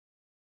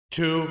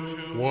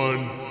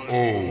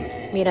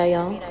210. Mira,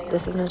 y'all.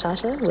 This is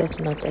Natasha with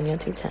Norteño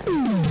T10.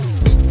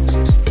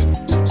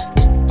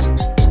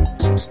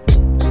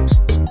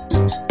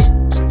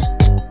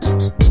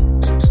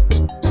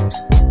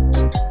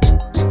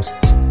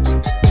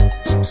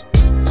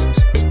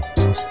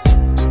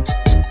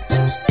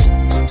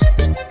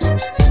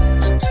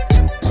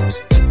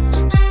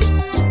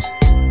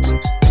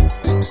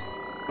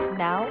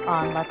 Now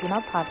on Latino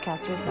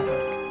Podcasters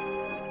Network.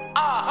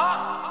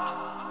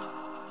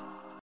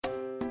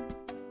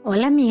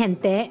 Hola, mi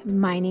gente.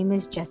 My name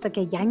is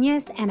Jessica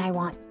Yanez, and I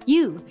want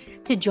you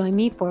to join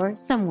me for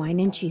some Wine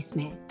and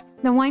Chisme.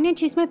 The Wine and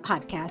Chisme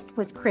podcast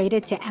was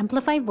created to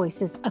amplify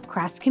voices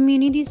across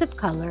communities of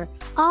color,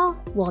 all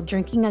while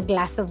drinking a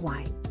glass of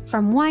wine.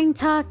 From wine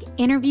talk,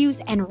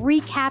 interviews, and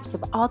recaps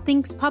of all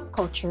things pop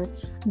culture,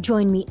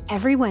 join me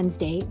every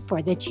Wednesday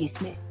for the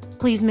Chisme.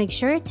 Please make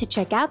sure to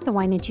check out the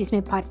Wine and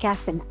Chisme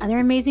podcast and other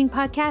amazing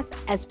podcasts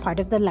as part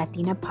of the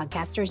Latina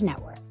Podcasters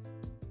Network.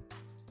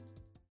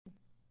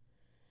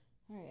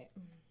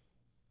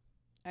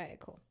 All right,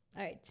 cool.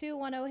 All right,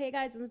 210. Hey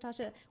guys, it's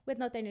Natasha with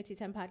Norteño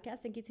T10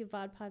 podcast. Thank you to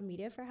VodPod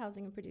Media for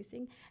housing and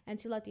producing, and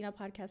to Latina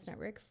Podcast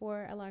Network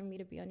for allowing me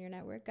to be on your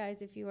network.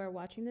 Guys, if you are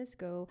watching this,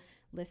 go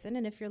listen,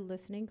 and if you're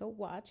listening, go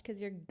watch,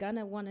 because you're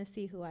gonna want to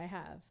see who I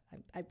have.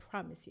 I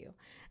promise you.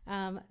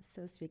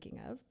 So speaking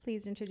of,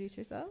 please introduce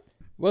yourself.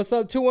 What's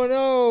up,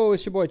 210?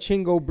 It's your boy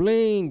Chingo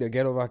Bling, the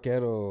Ghetto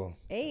Vaquero.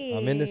 Hey.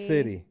 I'm in the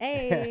city.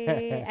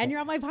 Hey. And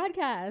you're on my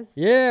podcast.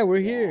 Yeah,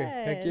 we're here.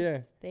 Yes. Heck yeah.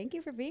 Thank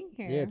you for being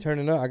here. Yeah,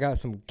 turning up. I got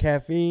some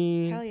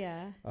caffeine. Hell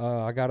yeah.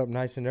 I got up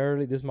nice and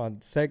early. This is my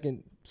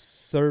second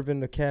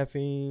serving of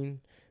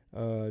caffeine.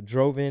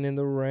 Drove in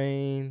the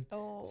rain.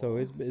 Oh. So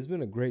it's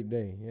been a great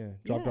day. Yeah.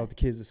 Dropped off the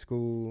kids at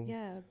school.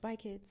 Yeah. Bye,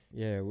 kids.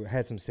 Yeah. We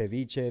had some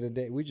ceviche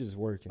today. We just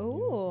working.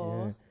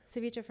 Oh. Yeah.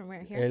 Ceviche from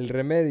where? Here? El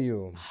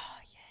Remedio. Oh,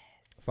 yes.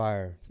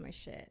 Fire. That's my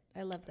shit.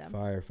 I love them.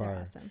 Fire.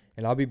 They're awesome.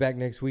 And I'll be back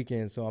next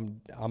weekend, so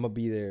I'm gonna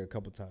be there a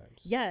couple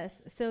times.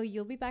 Yes. So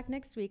you'll be back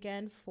next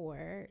weekend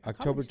for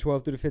October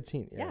 12th through the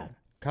 15th. Yeah.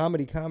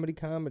 Comedy.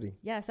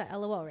 Yes, at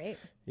LOL, right?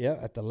 Yeah,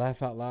 at the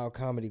Laugh Out Loud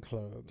Comedy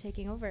Club.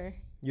 Taking over.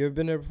 You ever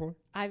been there before?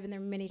 I've been there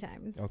many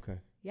times. Okay.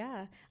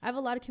 Yeah. I have a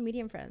lot of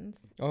comedian friends.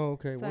 Oh,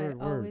 okay. So I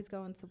always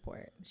go and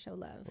support, show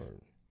love. Word.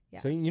 Yeah.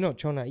 So you know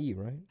Chonai,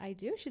 right? I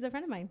do. She's a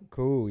friend of mine.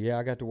 Cool. Yeah,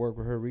 I got to work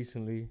with her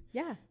recently.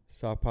 Yeah.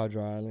 South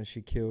Padre Island.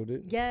 She killed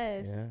it.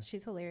 Yes. Yeah.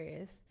 She's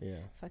hilarious. Yeah.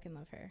 Fucking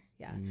love her.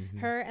 Yeah. Mm-hmm.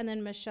 Her and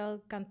then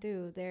Michelle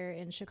Cantu, they're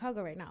in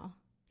Chicago right now.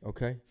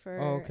 Okay. For,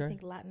 I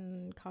think,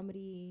 Latin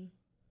comedy.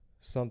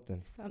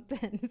 Something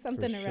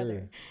or sure.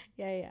 other.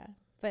 Yeah.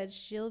 But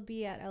she'll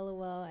be at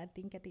LOL, I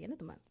think, at the end of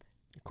the month.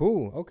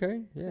 Cool.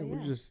 Okay. Yeah, So,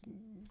 we're just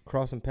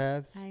crossing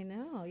paths. I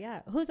know.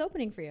 Yeah. Who's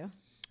opening for you?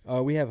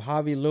 We have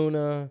Javi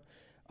Luna.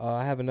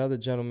 I have another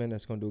gentleman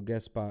that's going to do a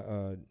guest spot,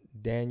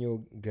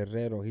 Daniel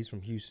Guerrero. He's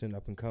from Houston,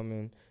 up and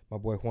coming. My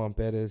boy Juan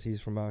Perez,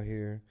 he's from out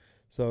here.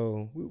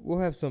 So we'll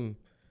have some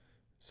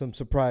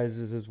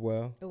surprises as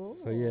well. Ooh.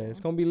 So, yeah, it's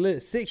going to be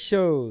lit. 6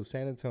 shows,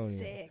 San Antonio.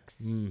 6.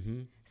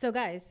 Mm-hmm. So,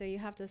 guys, you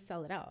have to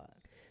sell it out.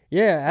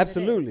 Yeah,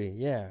 absolutely.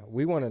 Yeah,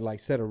 we want to,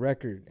 set a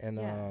record. And,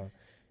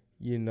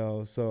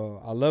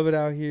 so I love it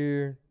out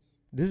here.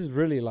 This is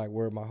really,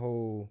 where my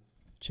whole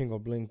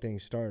Chingo Bling thing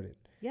started.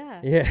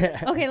 Yeah.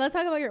 Yeah. Okay, let's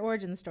talk about your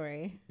origin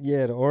story.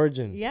 Yeah, the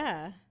origin.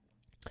 Yeah.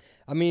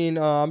 I mean,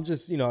 I'm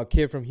just, a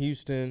kid from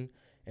Houston,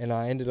 and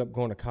I ended up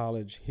going to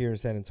college here in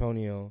San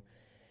Antonio.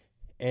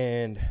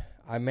 And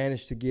I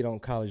managed to get on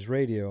college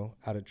radio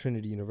out of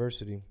Trinity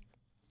University.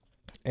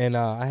 And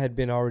I had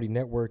been already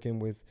networking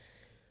with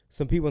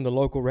some people in the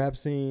local rap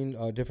scene,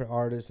 different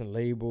artists and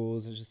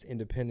labels and just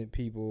independent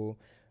people.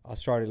 I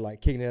started,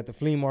 kicking it at the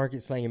flea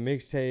market, slanging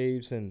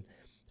mixtapes, and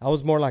I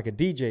was more like a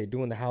DJ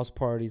doing the house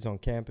parties on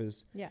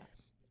campus. Yeah.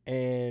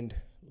 And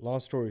long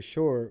story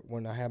short,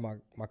 when I had my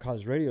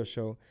college radio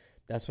show,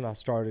 that's when I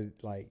started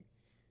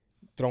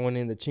throwing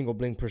in the Chingo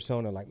Bling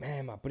persona.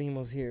 Man, my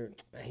primo's here.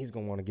 Man, he's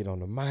going to want to get on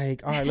the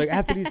mic. All right, look,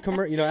 after these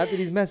after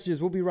these messages,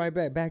 we'll be right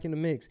back in the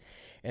mix.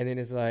 And then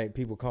it's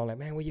people call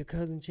man, where your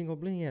cousin Chingo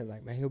Bling at?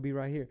 Man, he'll be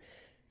right here.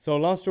 So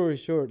long story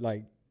short,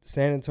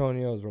 San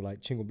Antonio is where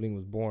Chingo Bling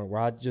was born,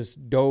 where I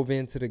just dove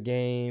into the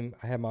game.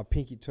 I had my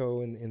pinky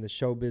toe in the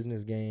show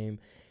business game,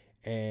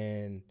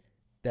 and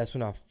that's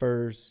when I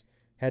first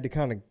had to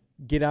kind of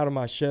get out of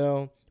my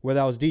shell. Whether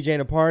I was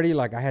DJing a party,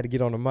 I had to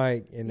get on the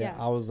mic, and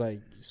I was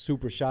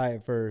super shy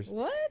at first.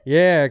 What?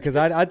 Yeah, because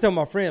I tell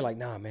my friend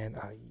nah, man,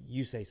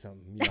 you say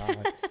something.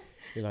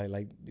 You're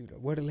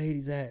where the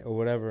ladies at or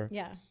whatever.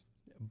 Yeah.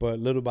 But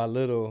little by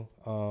little,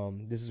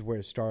 this is where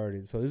it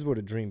started. So this is where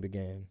the dream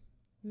began.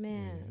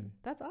 Man,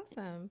 that's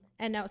awesome.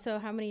 And now, so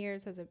how many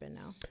years has it been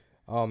now?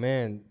 Oh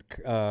man,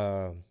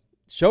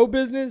 show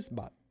business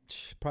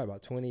probably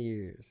about 20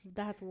 years.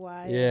 That's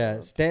wild. Yeah,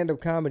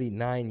 stand-up comedy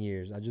 9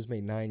 years. I just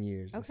made 9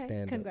 years of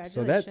stand-up.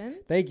 Congratulations.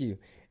 So thank you.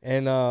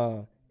 And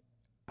I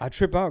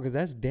trip out because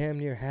that's damn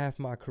near half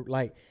my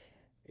career.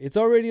 It's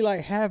already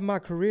half my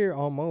career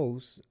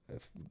almost,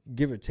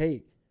 give or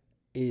take,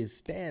 is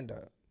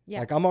stand-up. Yeah.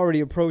 Like I'm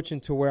already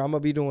approaching to where I'm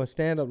gonna be doing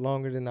stand up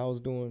longer than I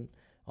was doing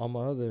all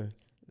my other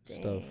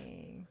stuff.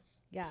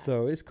 Yeah.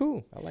 So it's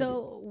cool. I like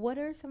So what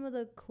are some of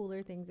the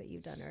cooler things that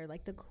you've done, or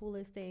like the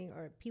coolest thing,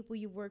 or people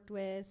you've worked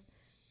with?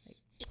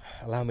 it.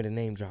 Allow me to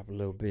name drop a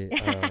little bit.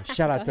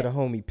 Shout out to the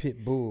homie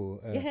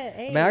Pitbull.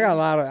 Hey. Man, I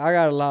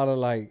got a lot of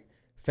like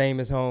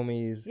famous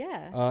homies.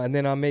 Yeah. And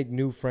then I make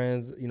new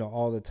friends, you know,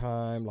 all the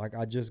time. Like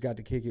I just got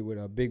to kick it with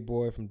a big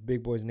boy from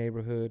Big Boy's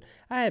neighborhood.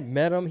 I had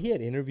met him. He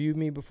had interviewed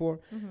me before,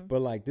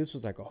 but like this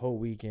was like a whole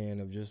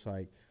weekend of just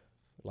like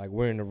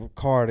we're in the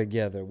car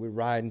together. We're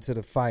riding to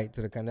the fight,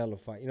 to the Canelo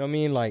fight. You know what I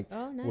mean? Like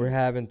we're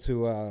having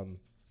to,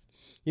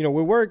 you know,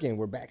 we're working.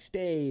 We're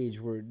backstage.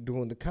 We're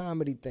doing the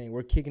comedy thing.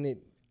 We're kicking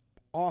it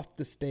off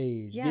the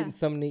stage, getting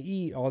something to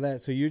eat, all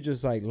that. So you're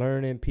just like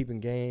learning,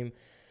 peeping game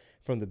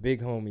from the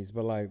big homies.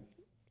 But like,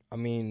 I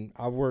mean,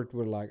 I worked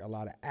with like a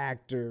lot of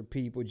actor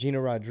people.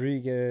 Gina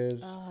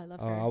Rodriguez. Oh, I love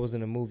her. I was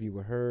in a movie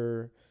with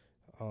her.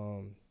 I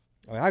mean,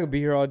 I could be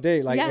here all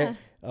day. Like,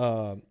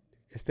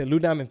 it's the Lou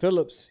Diamond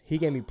Phillips. He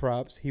gave me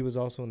props. He was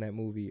also in that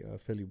movie,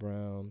 Philly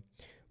Brown.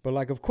 But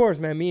like, of course,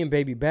 man, me and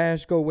Baby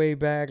Bash go way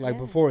back. Like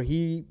before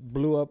he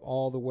blew up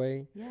all the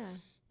way.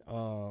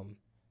 Yeah.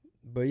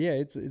 But yeah,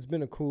 it's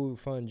been a cool,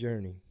 fun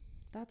journey.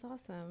 That's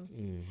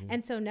awesome.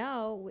 And so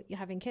now you're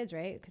having kids,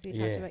 right? Because you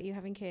talked about you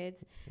having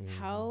kids.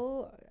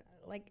 How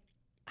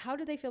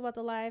do they feel about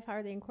the life? How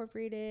are they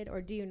incorporated,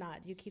 or do you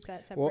not? Do you keep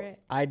that separate?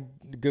 Well,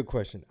 good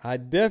question. I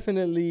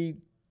definitely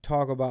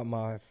talk about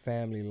my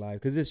family life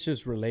because it's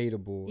just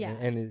relatable. Yeah.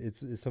 And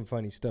it's some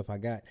funny stuff I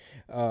got.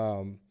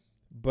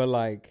 But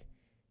like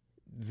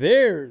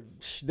they're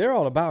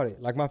all about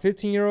it. Like my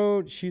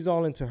 15-year-old, she's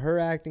all into her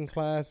acting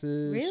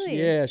classes. Really?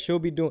 Yeah, she'll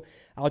be doing.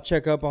 I'll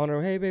check up on her.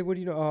 Hey, babe, what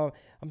do you know?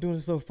 I'm doing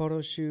this little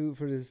photo shoot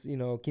for this, you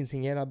know,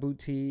 quinceañera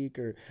boutique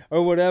or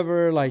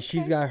whatever. Like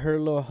she's got her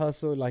little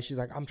hustle. Like she's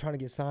like, I'm trying to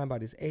get signed by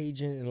this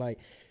agent, and like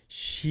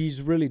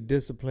she's really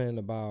disciplined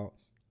about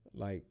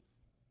like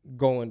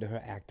going to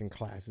her acting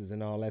classes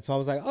and all that. So I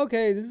was like,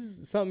 okay, this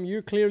is something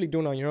you're clearly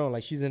doing on your own.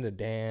 Like she's into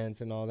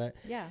dance and all that.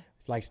 Yeah.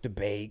 Likes to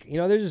bake. You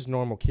know, they're just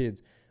normal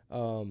kids.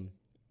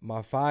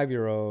 My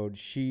 5-year-old,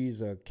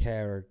 she's a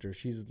character.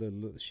 She's a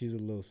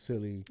little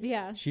silly.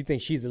 Yeah. She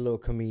thinks she's a little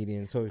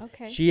comedian. So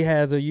she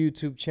has a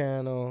YouTube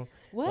channel.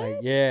 What? Like,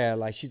 yeah.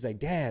 Like she's like,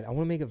 Dad, I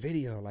want to make a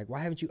video. Like, why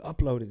haven't you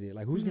uploaded it?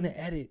 Like, who's gonna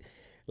edit?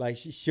 Like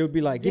she'll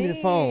be like, give me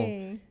the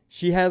phone.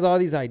 She has all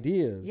these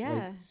ideas. Yeah.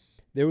 Like,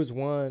 there was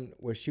one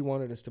where she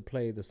wanted us to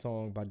play the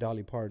song by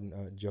Dolly Parton,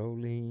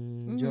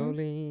 Jolene,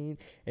 Jolene,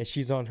 and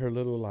she's on her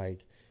little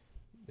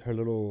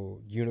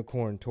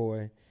unicorn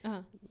toy.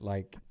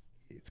 Like,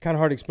 it's kind of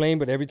hard to explain,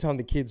 but every time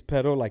the kids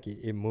pedal, like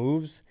it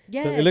moves.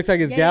 Yes. So it looks like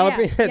it's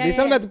galloping. They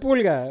sound like the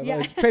pulga, Yeah.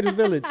 like Trader's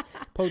Village,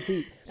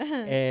 Poteet.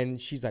 And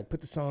she's like,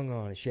 put the song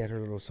on. And she had her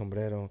little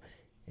sombrero.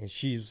 And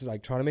she's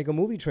like trying to make a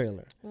movie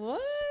trailer.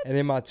 What? And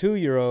then my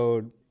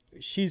 2-year-old,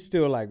 she's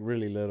still like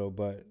really little,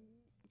 but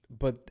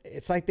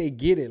it's like they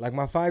get it. Like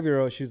my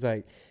 5-year-old, she's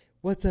like,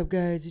 what's up,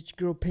 guys? It's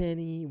your girl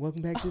Penny.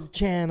 Welcome back to the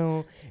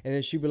channel. And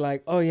then she'd be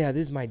like, oh, yeah,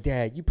 this is my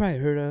dad. You probably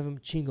heard of him,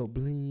 Chingo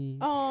Bling.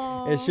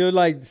 Oh. And she'll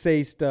like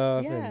say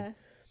stuff. Yeah.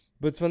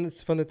 But from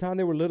the time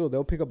they were little,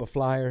 they'll pick up a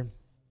flyer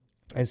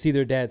and see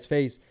their dad's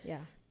face. Yeah.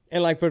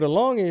 And like for the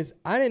longest,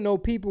 I didn't know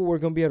people were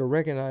going to be able to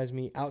recognize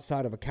me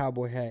outside of a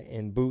cowboy hat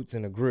and boots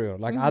and a grill.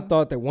 Like I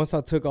thought that once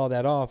I took all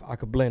that off, I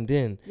could blend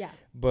in. Yeah.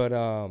 But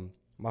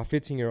my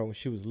 15-year-old, when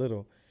she was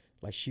little,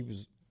 like she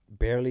was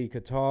barely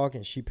could talk,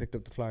 and she picked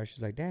up the flyer.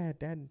 She's like, Dad.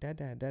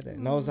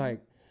 And I was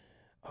like,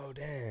 oh,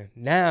 damn.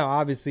 Now,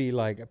 obviously,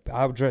 like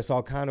I'll dress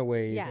all kind of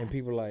ways, and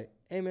people are like,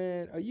 hey,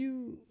 man, are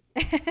you,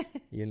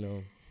 you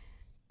know.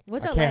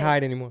 What's I that can't like?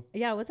 hide anymore.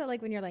 Yeah, what's that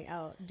like when you're like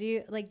out? Do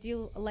you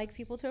like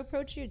people to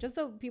approach you, just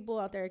so people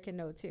out there can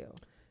know too?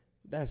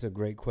 That's a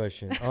great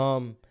question.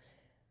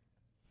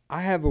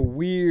 I have a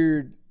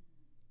weird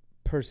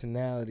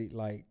personality,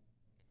 like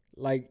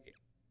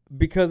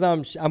because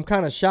I'm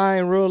kind of shy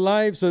in real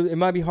life, so it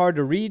might be hard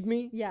to read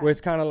me. Yeah. Where it's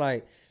kind of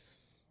like,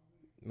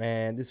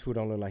 man, this fool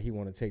don't look like he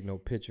want to take no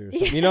pictures.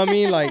 You know what I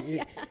mean? Like,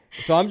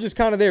 so I'm just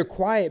kind of there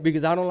quiet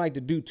because I don't like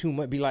to do too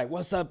much. Be like,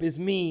 what's up? It's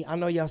me. I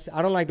know y'all.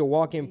 I don't like to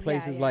walk in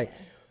places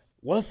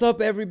what's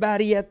up,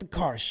 everybody at the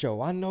car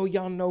show? I know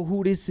y'all know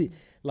who this is.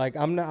 Like,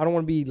 I don't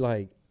want to be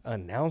like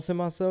announcing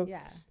myself.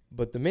 Yeah.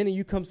 But the minute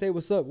you come say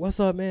what's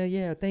up, man?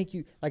 Yeah, thank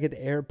you. Like at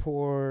the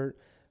airport.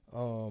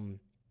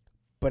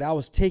 But I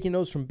was taking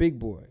those from Big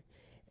Boy,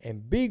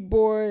 and Big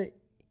Boy,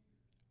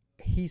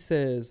 he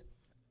says,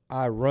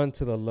 I run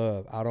to the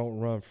love. I don't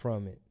run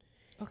from it.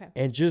 Okay.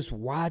 And just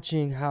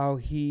watching how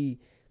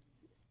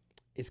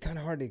it's kind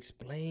of hard to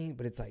explain,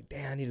 but it's like,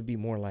 damn, I need to be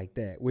more like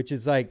that. Which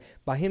is like,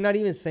 by him not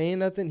even saying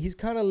nothing, he's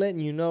kind of letting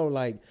you know,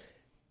 like,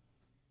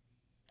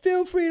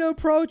 feel free to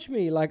approach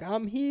me. Like,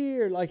 I'm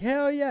here. Like,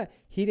 hell yeah.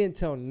 He didn't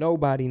tell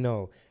nobody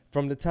no.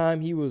 From the time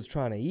he was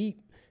trying to eat,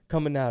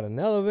 coming out an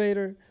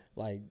elevator,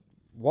 like,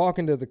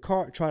 walking to the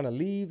car, trying to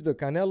leave the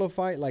Canelo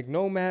fight, like,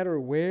 no matter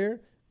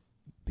where.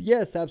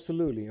 Yes,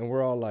 absolutely. And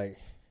we're all like,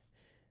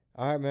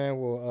 all right, man,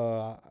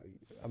 well,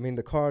 I mean,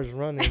 the car's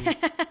running.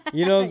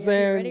 You know what I'm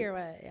saying? You ready or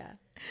what? Yeah.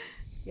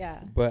 Yeah.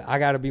 But I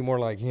got to be more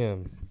like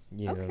him.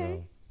 You Okay.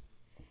 know?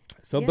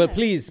 So, Yeah. but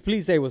please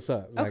say what's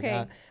up. Like,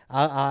 Okay.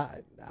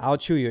 I'll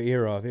chew your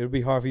ear off. It'll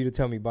be hard for you to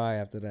tell me bye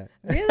after that.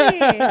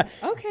 Really?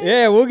 Okay.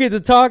 Yeah, we'll get to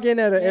talking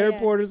at an Yeah,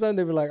 airport or something.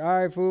 They'll be like,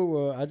 all right, fool,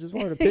 well, I just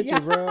wanted a picture, Yeah.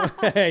 bro.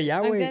 Yeah,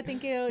 I'm wait. good,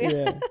 thank you.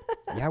 Yeah.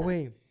 Yeah,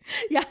 wait.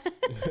 Yeah.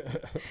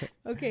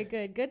 Okay,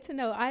 good to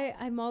know.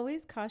 I'm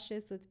always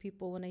cautious with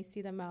people when I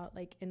see them out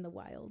like in the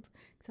wild,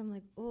 because I'm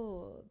like,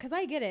 oh, because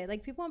I get it.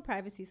 Like, people want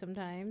privacy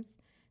sometimes.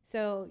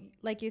 So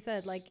like you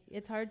said, like,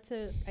 it's hard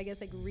to, I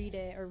guess, like read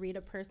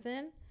a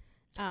person.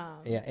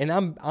 Yeah, and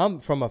I'm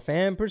from a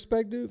fan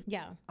perspective.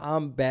 Yeah.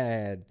 I'm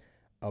bad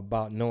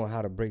about knowing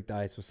how to break the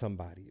ice with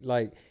somebody.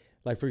 Like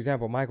for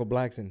example, Michael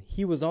Blackson,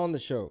 he was on the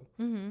show,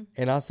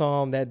 and I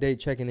saw him that day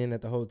checking in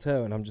at the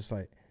hotel, and I'm just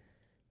like,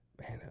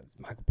 man, that's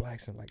Michael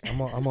Blackson. Like, I'm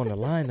on the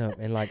lineup,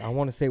 and like I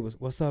want to say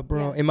what's up,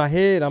 bro. Yeah. In my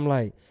head, I'm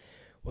like,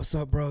 what's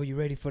up, bro? You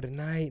ready for the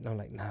night? And I'm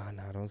like, nah,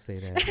 don't say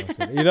that. Don't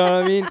say that. You know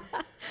what I mean?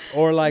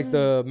 Or like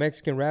the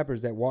Mexican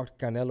rappers that walked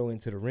Canelo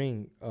into the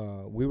ring.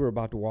 We were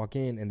about to walk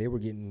in, and they were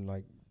getting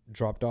like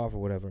dropped off or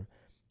whatever.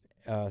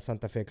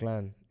 Santa Fe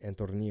Clan and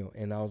Tornillo,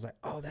 and I was like,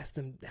 oh, that's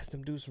them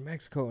dudes from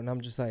Mexico. And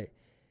I'm just like,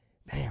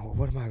 damn, well,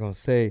 what am I gonna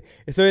say?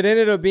 And so it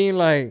ended up being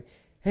like,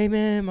 hey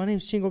man, my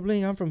name's Chingo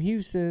Bling, I'm from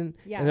Houston.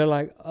 Yeah. And they're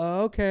like,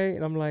 oh, okay.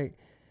 And I'm like,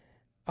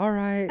 all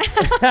right.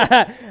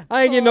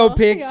 I ain't get no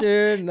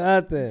picture,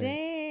 nothing.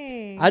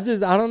 Dang. I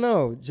don't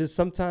know. Just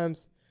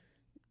sometimes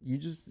you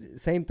just,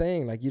 same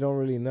thing. Like, you don't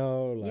really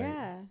know. Like,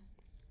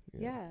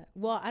 Yeah.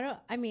 Well,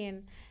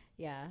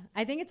 yeah.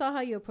 I think it's all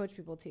how you approach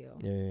people too.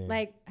 Yeah.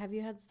 Like, have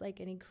you had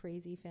like any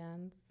crazy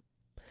fans?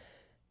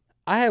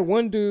 I had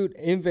one dude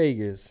in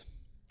Vegas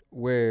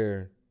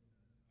where,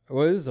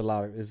 well, there's a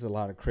lot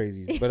of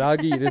crazies, but I'll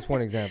give you this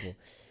one example.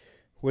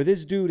 Where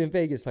this dude in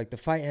Vegas, like, the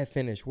fight had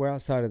finished. We're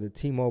outside of the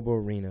T-Mobile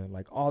Arena.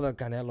 Like, all the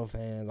Canelo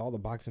fans, all the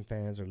boxing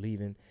fans are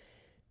leaving.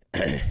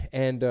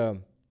 And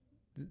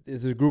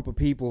there's a group of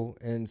people,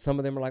 and some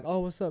of them are like, oh,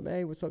 what's up?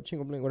 Hey, what's up,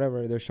 Chingo Bling?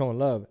 Whatever. They're showing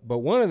love. But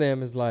one of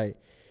them is like,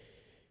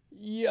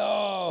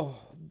 yo,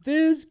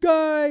 this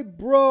guy,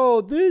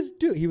 bro, this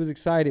dude. He was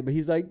excited, but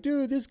he's like,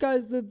 dude, this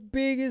guy's the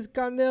biggest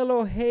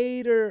Canelo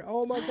hater.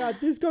 Oh, my God,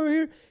 this guy right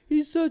here,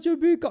 he's such a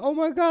big, oh,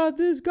 my God,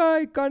 this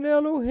guy,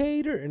 Canelo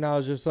hater. And I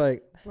was just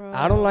like, Bro.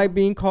 I don't like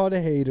being called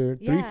a hater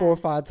 3, Yeah. 4,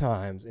 5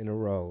 times in a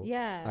row.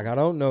 Yeah. Like, I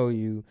don't know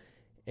you,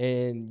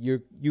 and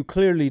you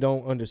clearly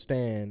don't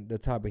understand the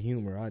type of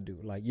humor I do.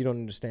 Like, you don't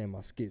understand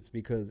my skits,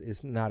 because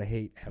it's not a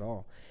hate at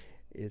all.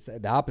 It's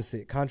the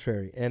opposite,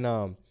 contrary. And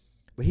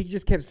but he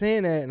just kept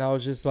saying that, and I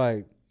was just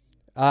like,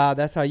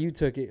 that's how you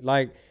took it.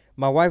 Like,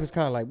 my wife was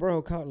kind of like,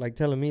 bro, like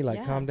telling me,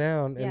 like, calm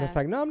down. And it's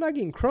like, no, I'm not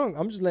getting crunk.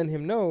 I'm just letting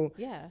him know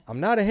I'm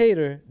not a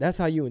hater. That's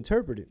how you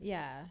interpret it.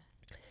 Yeah.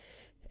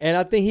 And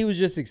I think he was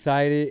just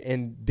excited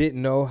and didn't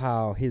know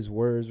how his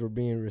words were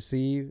being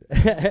received.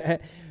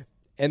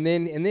 And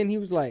then he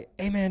was like,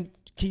 hey, man,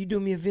 can you do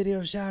me a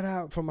video shout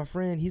out for my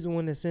friend? He's the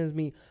one that sends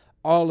me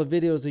all the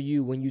videos of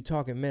you when you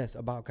talking mess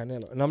about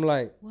Canelo. And I'm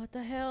like, what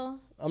the hell?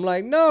 I'm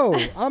like, no,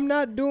 I'm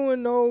not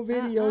doing no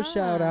video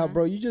shout out,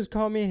 bro. You just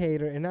called me a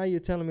hater, and now you're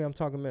telling me I'm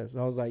talking mess.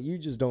 And I was like, you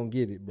just don't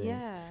get it, bro.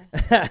 Yeah.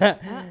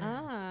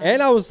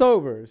 And I was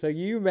sober. So can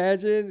you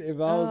imagine if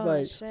I was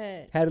like,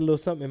 shit. had a little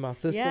something in my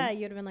system? Yeah,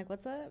 you'd have been like,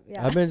 what's up?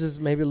 Yeah. I've been just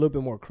maybe a little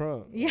bit more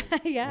crunk. Yeah.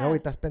 No,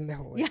 estás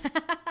pendejo. Yeah.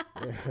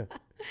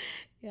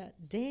 Yeah.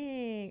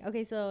 Dang.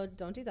 Okay, so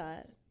don't do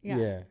that.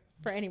 Yeah.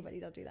 For anybody,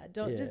 don't do that.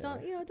 Don't Yeah. just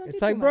don't It's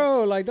do like, too bro,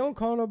 much. like, don't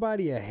call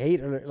nobody a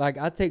hater. Like,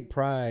 I take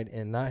pride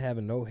in not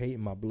having no hate in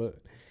my blood.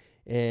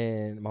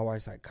 And my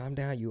wife's like, calm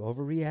down, you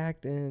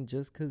overreacting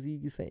just because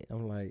you say.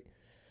 I'm like,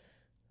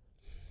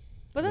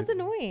 But that's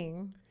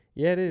annoying.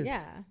 yeah, it is.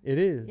 Yeah. It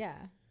is. Yeah.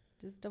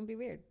 Just don't be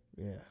weird.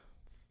 Yeah.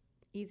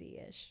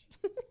 Easy-ish.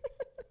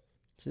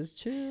 Just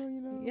chill,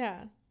 you know?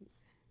 Yeah.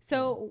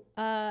 So,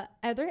 are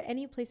there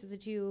any places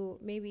that you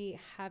maybe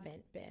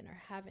haven't been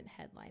or haven't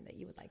headlined that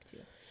you would like to?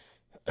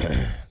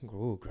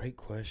 Ooh, great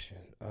question.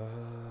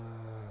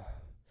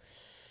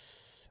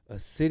 A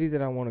city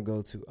that I want to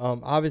go to.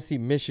 Obviously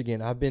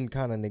Michigan. I've been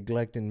kind of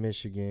neglecting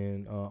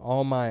Michigan.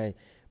 All my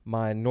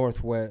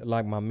Northwest,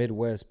 like my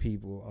Midwest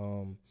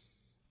people.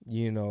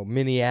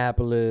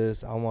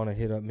 Minneapolis. I want to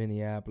hit up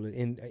Minneapolis,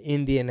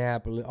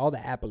 Indianapolis, all the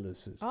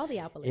Appalases. All the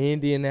Appalachians.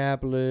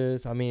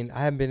 Indianapolis. I mean,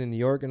 I haven't been in New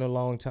York in a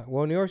long time.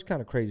 Well, New York's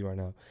kind of crazy right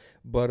now,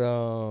 but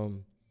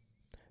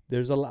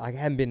there's a lot. I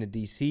haven't been to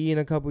DC in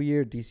a couple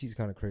years. DC's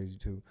kind of crazy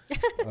too.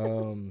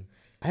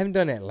 I haven't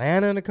done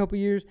Atlanta in a couple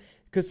years,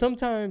 because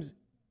sometimes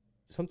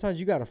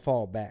you got to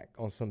fall back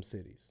on some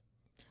cities.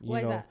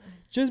 Why is that?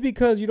 Just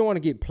because you don't want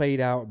to get played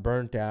out,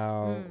 burnt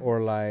out,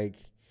 or like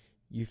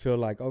you feel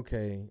like,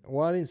 okay,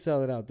 well, I didn't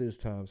sell it out this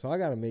time, so I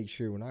got to make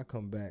sure when I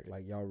come back,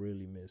 like, y'all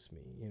really miss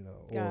me,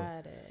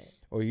 Got it.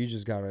 Or you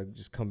just got to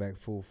just come back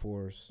full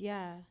force.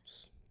 Yeah.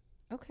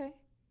 Okay.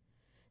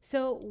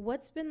 So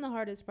what's been the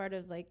hardest part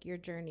of, like, your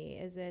journey?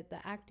 Is it the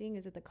acting?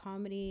 Is it the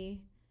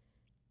comedy?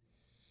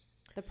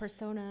 The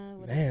persona?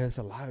 Man, that's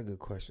a lot of good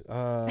questions.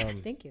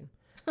 Thank you.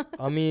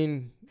 I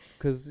mean,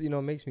 because, you know,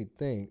 it makes me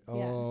think.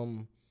 Yeah.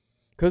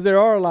 Because there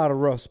are a lot of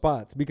rough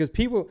spots. Because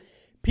people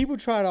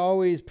try to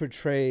always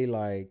portray,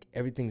 like,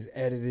 everything's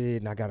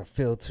edited and I got a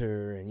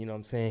filter and, you know what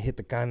I'm saying, hit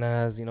the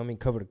canas, you know what I mean,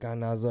 cover the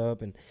canas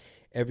up, and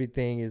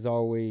everything is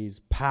always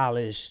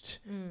polished.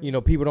 You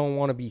know, people don't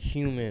want to be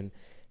human.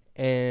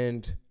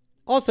 And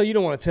also, you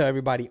don't want to tell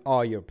everybody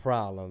all your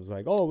problems.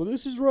 Like, oh, well,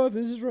 this is rough.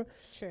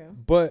 True.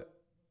 But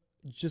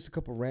just a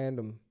couple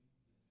random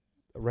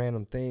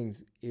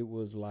things. It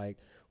was like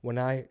when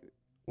I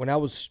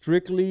was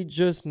strictly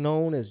just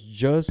known as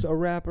just a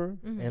rapper,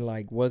 and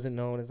like wasn't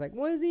known as like,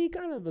 was he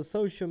kind of a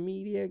social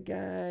media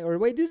guy? Or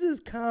wait, this is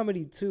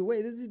comedy too.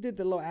 Wait, he did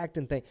the little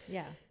acting thing.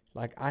 Yeah.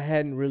 Like I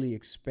hadn't really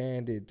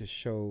expanded to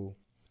show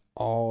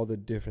all the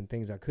different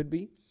things I could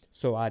be.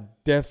 So I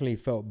definitely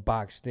felt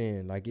boxed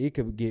in. Like it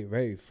could get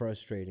very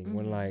frustrating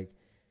when, like,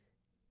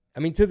 I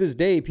mean, to this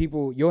day,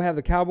 people, you'll have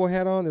the cowboy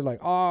hat on. They're like,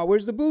 oh,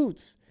 where's the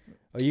boots?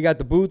 Or you got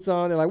the boots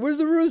on. They're like, where's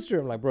the rooster?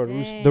 I'm like, bro,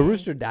 the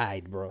rooster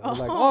died, bro. They're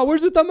like, oh,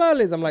 where's the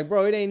tamales? I'm like,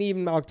 bro, it ain't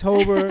even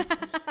October.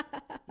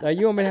 Like,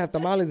 you want me to have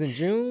tamales in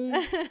June?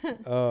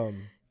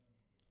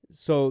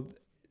 So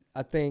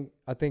I think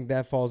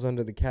that falls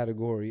under the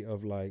category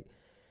of like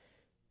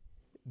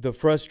the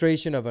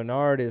frustration of an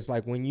artist.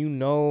 Like when you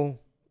know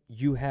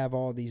you have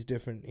all these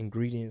different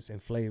ingredients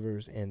and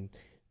flavors and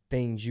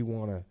things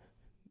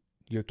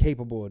you're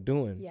capable of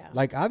doing. Yeah.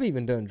 Like I've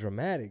even done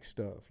dramatic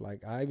stuff.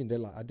 Like I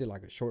did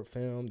like a short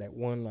film that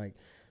won like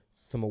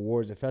some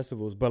awards at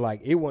festivals, but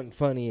like it wasn't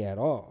funny at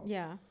all.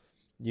 Yeah.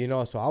 You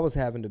know, so I was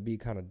having to be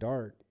kind of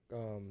dark.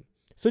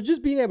 So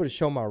just being able to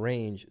show my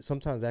range,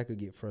 sometimes that could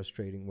get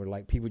frustrating where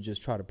like people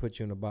just try to put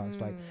you in a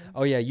box like,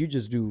 oh yeah, you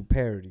just do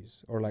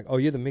parodies, or like, oh,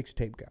 you're the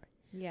mixtape guy.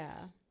 Yeah.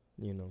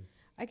 You know.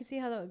 I could see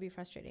how that would be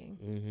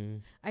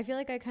frustrating. I feel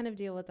like I kind of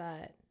deal with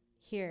that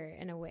here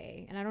in a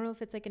way. And I don't know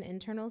if it's like an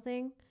internal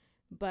thing,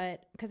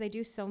 but because I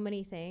do so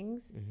many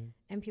things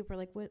and people are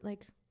like, what,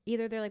 like,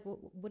 either they're like,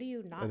 what do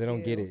you not do? They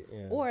don't get it.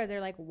 Yeah. Or they're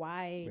like,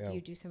 why do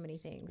you do so many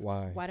things?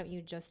 Why? Why don't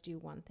you just do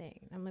one thing?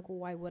 I'm like, well,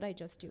 why would I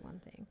just do one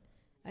thing?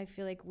 I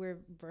feel like we're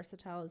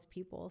versatile as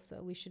people,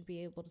 so we should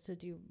be able to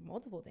do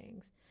multiple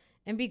things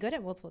and be good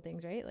at multiple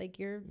things, right? Like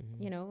you're,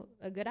 you know,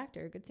 a good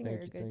actor, a good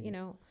singer, you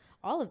know,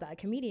 all of that,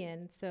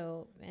 comedian.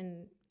 So,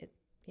 and it,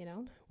 you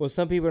know. Well,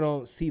 some people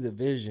don't see the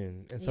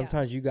vision, and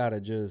sometimes you gotta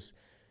just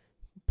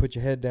put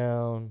your head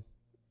down,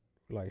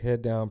 like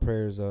head down,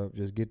 prayers up,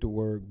 just get to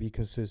work, be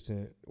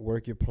consistent,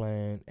 work your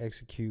plan,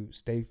 execute,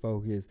 stay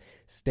focused,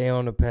 stay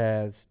on the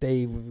path,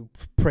 stay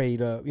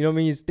prayed up. You know what I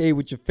mean? You stay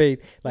with your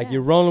faith. Like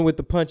you're rolling with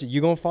the punches.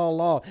 You're going to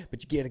fall off,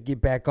 but you got to get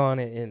back on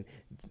it. And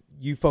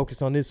you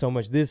focus on this so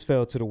much, this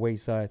fell to the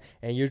wayside.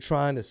 And you're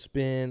trying to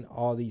spin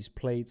all these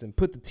plates and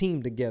put the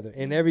team together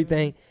and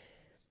everything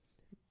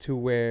to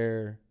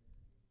where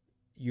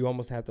you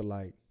almost have to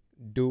like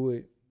do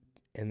it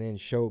and then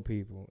show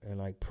people and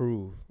like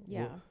prove.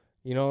 Yeah.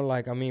 You know,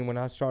 like, I mean, when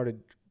I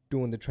started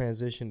doing the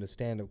transition to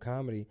stand-up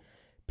comedy,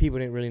 people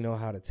didn't really know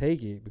how to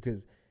take it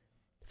because,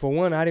 for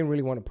one, I didn't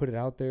really want to put it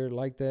out there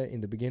like that in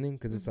the beginning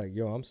because it's like,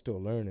 yo, I'm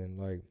still learning.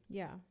 Like,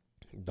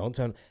 don't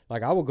tell,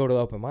 like, I would go to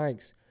open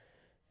mics,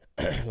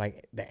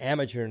 like the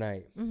amateur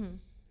night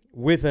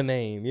with a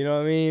name, you know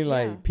what I mean?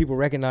 Like, people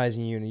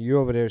recognizing you and you're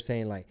over there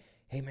saying, like,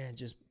 hey, man,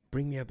 just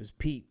bring me up as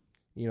Pete,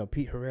 you know,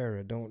 Pete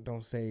Herrera.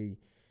 Don't say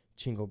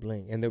Chingo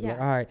Bling. And they'll be like,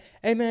 all right,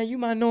 hey man, you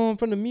might know him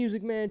from the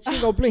music, man.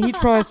 Chingo Bling, he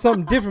trying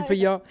something different for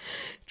y'all.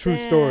 True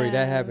story,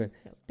 that happened.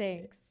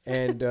 Thanks.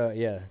 And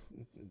yeah,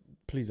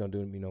 please don't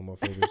do me no more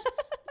favors.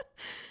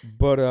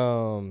 But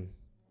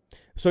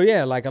so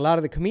yeah, like a lot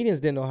of the comedians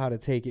didn't know how to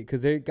take it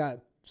because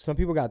some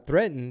people got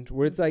threatened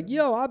where it's like,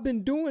 yo, I've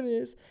been doing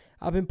this,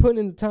 I've been putting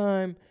in the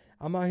time,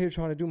 I'm out here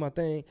trying to do my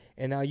thing,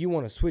 and now you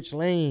want to switch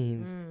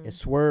lanes and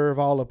swerve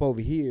all up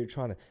over here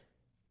trying to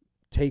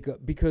take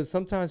up, because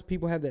sometimes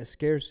people have that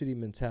scarcity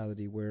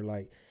mentality where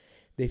like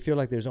they feel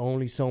like there's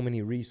only so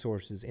many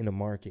resources in the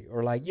market,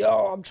 or like,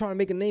 yo, I'm trying to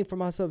make a name for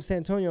myself in San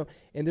Antonio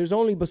and there's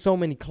only but so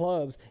many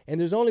clubs and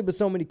there's only but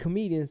so many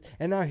comedians,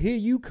 and now here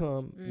you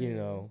come, you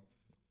know.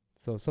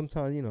 So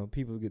sometimes, you know,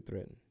 people get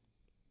threatened.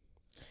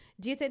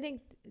 Do you think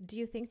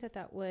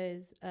that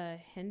was a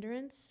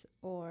hindrance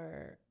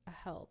or a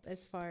help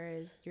as far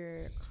as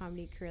your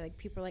comedy career? Like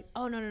people are like,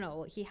 oh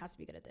no, he has to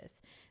be good at this.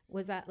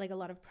 Was that like a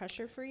lot of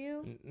pressure for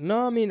you?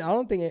 No, I mean, I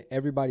don't think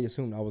everybody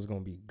assumed I was going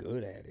to be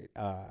good at it.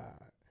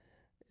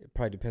 It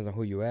probably depends on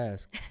who you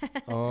ask.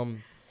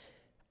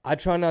 I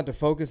try not to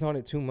focus on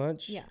it too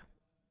much. Yeah.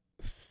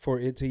 For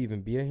it to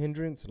even be a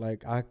hindrance.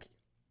 Like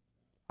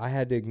I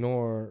had to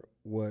ignore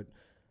what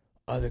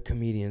other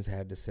comedians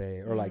had to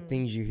say, or like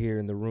things you hear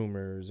in the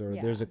rumors, or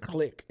there's a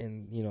clique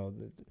and you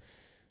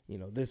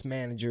know, this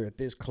manager at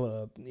this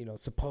club, you know,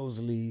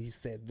 supposedly he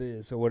said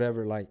this or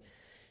whatever. Like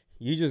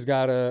you just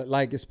gotta,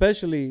 like,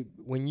 especially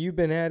when you've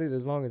been at it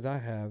as long as I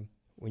have,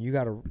 when you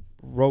gotta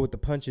roll with the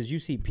punches, you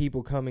see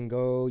people come and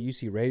go, you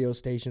see radio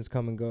stations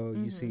come and go,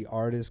 you see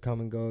artists come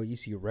and go, you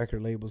see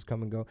record labels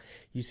come and go,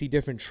 you see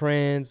different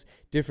trends,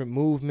 different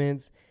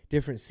movements,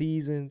 different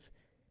seasons,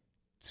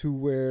 to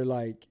where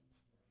like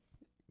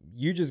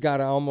you just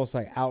gotta almost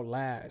like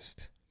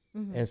outlast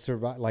and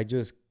survive, like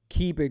just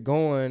keep it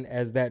going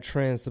as that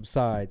trend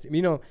subsides.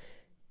 You know,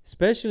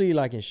 especially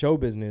like in show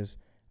business,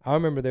 I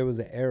remember there was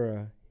an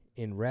era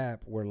in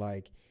rap where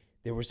like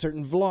there were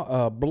certain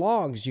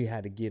blogs you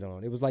had to get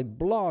on. It was like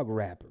blog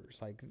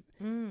rappers,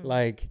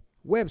 like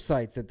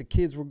websites that the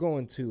kids were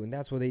going to, and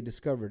that's where they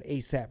discovered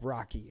ASAP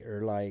Rocky,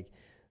 or like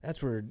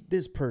that's where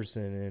this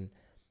person, and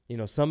you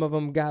know, some of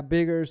them got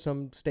bigger,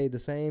 some stayed the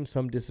same,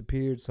 some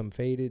disappeared, some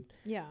faded.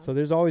 Yeah. So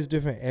there's always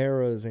different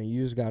eras, and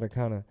you just got to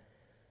kind of,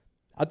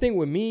 I think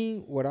with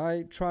me, what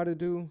I try to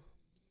do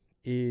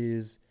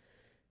is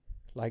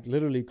like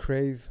literally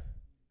create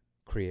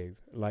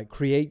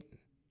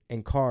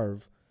and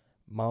carve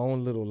my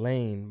own little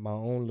lane, my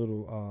own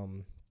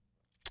little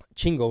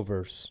Chingo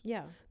verse.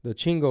 Yeah. The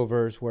Chingo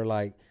verse, where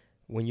like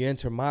when you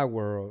enter my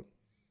world,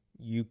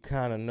 you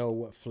kind of know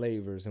what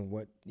flavors and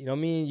what, you know what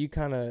I mean? You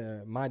kind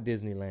of, my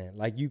Disneyland,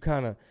 like you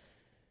kind of,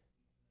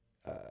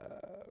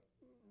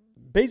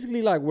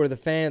 basically like where the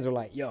fans are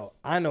like, yo,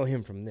 I know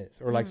him from this.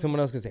 Or like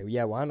someone else could say,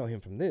 yeah, well, I know him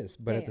from this.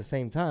 But at the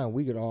same time,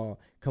 we could all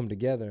come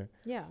together.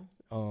 Yeah.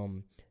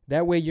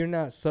 That way you're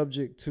not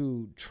subject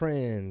to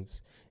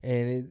trends.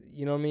 And,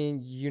 you know what I mean?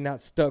 You're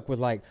not stuck with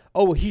like,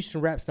 oh, well,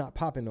 Houston rap's not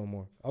popping no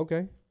more.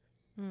 Okay.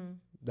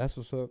 That's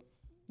what's up.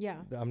 Yeah.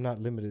 I'm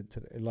not limited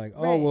to like,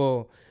 Right. oh,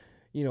 well,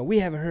 you know, we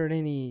haven't heard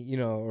any, you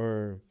know,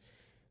 or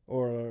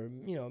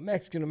you know,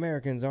 Mexican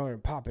Americans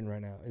aren't popping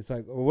right now. It's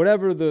like, or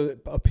whatever the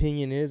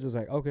opinion is, it's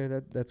like,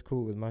 okay, that's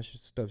cool, because my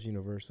stuff's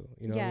universal.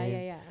 You know what I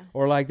mean? Yeah.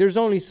 Or like, there's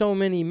only so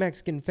many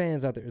Mexican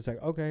fans out there. It's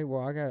like, okay,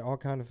 well, I got all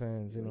kind of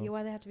fans, you know.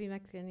 Why they have to be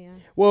Mexican? Yeah.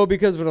 Well,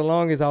 because for the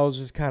longest, I was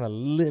just kind of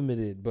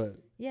limited, but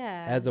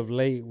Yeah. as of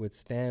late with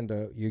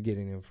stand-up, you're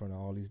getting in front of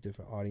all these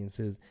different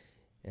audiences,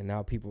 and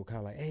now people kind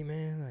of like, hey,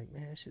 man,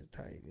 that shit's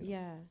tight. You know?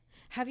 Yeah.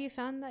 Have you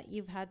found that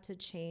you've had to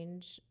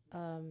change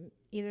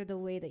either the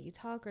way that you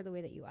talk or the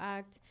way that you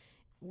act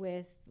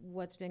with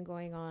what's been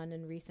going on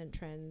in recent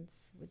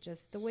trends, with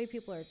just the way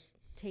people are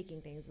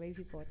taking things, the way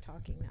people are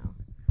talking now?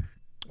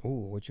 Oh,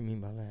 what you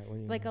mean by that? What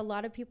do you Like mean? a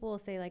lot of people will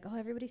say like, oh,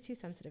 everybody's too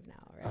sensitive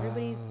now, or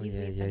everybody's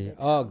easily yeah. offended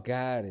Oh, now.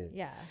 got it.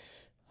 Yeah.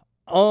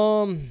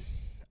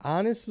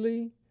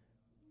 Honestly,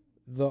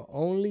 the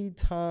only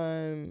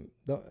time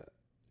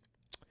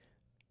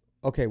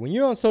when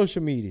you're on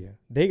social media,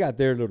 they got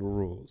their little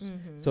rules.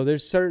 So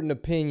there's certain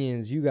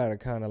opinions you got to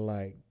kind of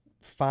like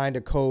find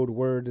a code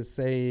word to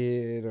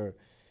say it, or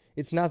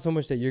it's not so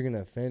much that you're going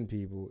to offend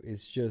people.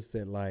 It's just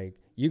that like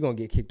you're going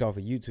to get kicked off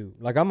of YouTube.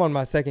 Like I'm on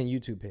my second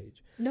YouTube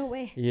page. No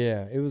way.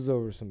 Yeah, it was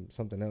over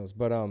something else.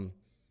 But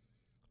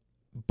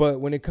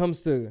when it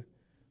comes to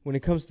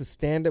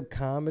stand-up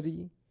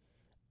comedy,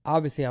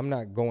 obviously I'm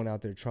not going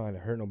out there trying to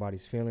hurt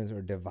nobody's feelings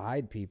or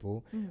divide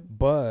people.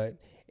 But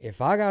if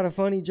I got a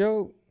funny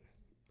joke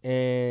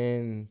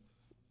and,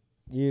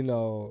 you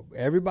know,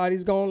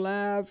 everybody's gonna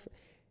laugh,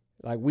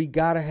 like we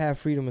gotta have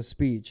freedom of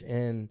speech.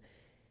 And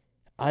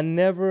I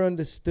never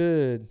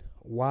understood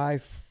why,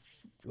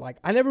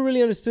 I never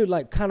really understood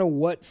like kind of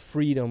what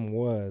freedom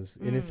was.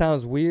 And it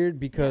sounds weird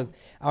because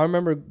I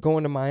remember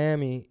going to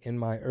Miami in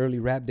my early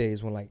rap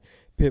days when like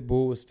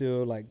Pitbull was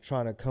still like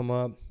trying to come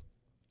up.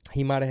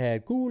 He might have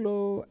had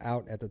Culo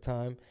out at the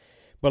time,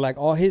 but like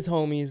all his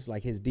homies,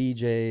 like his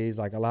DJs,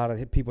 like a lot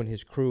of people in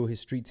his crew, his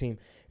street team,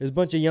 there's a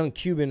bunch of young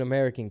Cuban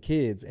American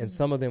kids, and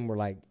some of them were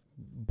like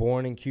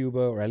born in Cuba,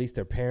 or at least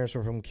their parents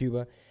were from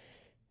Cuba.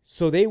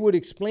 So they would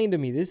explain to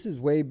me, this is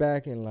way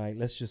back in like,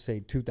 let's just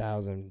say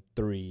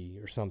 2003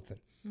 or something.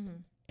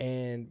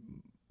 And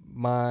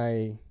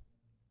my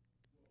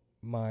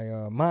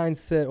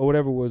mindset or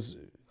whatever was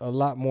a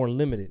lot more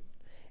limited.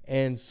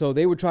 And so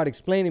they would try to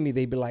explain to me,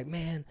 they'd be like,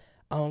 man,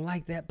 I don't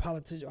like that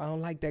politician, I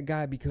don't like that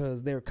guy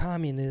because they're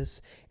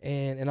communists.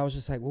 And I was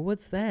just like, well,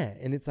 what's that?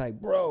 And it's like,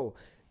 bro,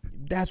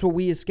 that's what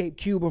we escaped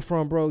Cuba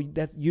from, bro.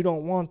 That's, you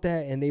don't want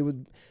that. And they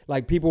would,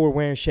 like, people were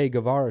wearing Che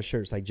Guevara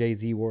shirts. Like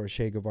Jay-Z wore a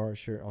Che Guevara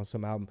shirt on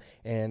some album.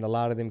 And a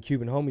lot of them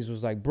Cuban homies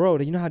was like, bro,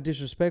 do you know how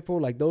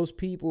disrespectful? Like, those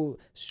people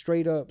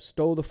straight up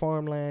stole the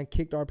farmland,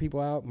 kicked our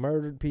people out,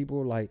 murdered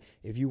people. Like,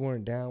 if you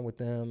weren't down with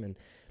them, and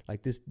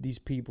like these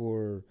people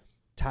were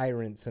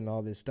tyrants and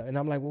all this stuff. And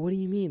I'm like, well, what do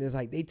you mean? It's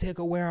like, they took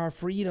away our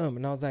freedom.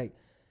 And I was like,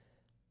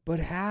 but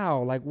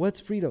how? Like, what's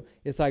freedom?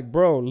 It's like,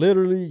 bro,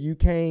 literally, you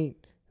can't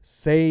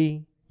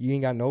say you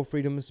ain't got no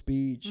freedom of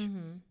speech.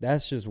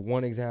 That's just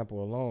one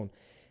example alone.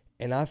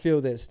 And I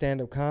feel that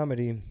stand-up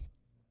comedy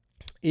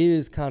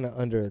is kind of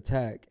under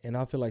attack. And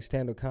I feel like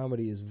stand-up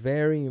comedy is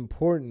very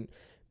important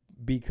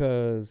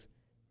because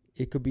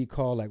it could be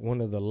called like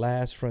one of the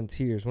last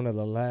frontiers, one of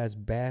the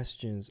last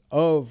bastions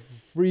of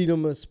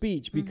freedom of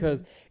speech,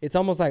 because it's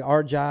almost like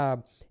our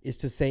job is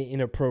to say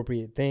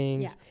inappropriate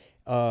things.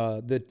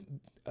 The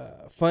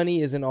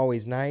funny isn't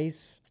always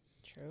nice.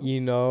 True.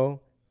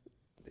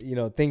 You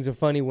know, things are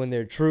funny when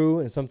they're true,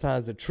 and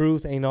sometimes the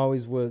truth ain't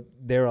always what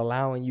they're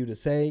allowing you to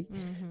say.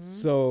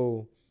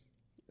 So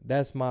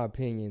that's my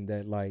opinion,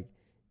 that like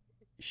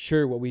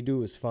sure, what we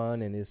do is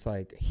fun and it's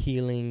like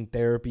healing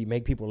therapy,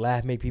 make people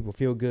laugh, make people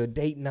feel good,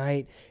 date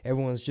night,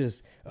 everyone's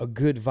just a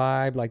good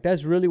vibe. Like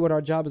that's really what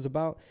our job is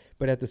about.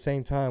 But at the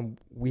same time,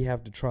 we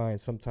have to try and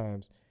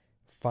sometimes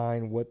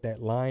find what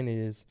that line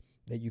is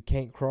that you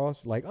can't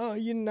cross. Like, oh,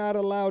 you're not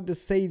allowed to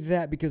say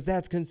that because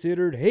that's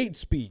considered hate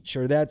speech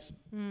or that's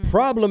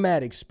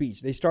problematic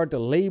speech. They start to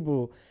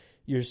label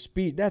your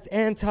speech. That's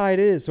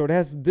anti-this or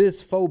that's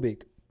this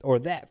phobic or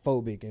that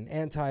phobic and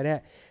anti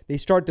that. They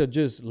start to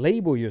just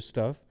label your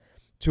stuff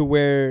to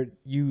where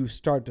you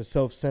start to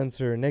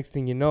self-censor. Next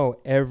thing you know,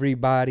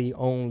 everybody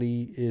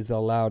only is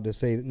allowed to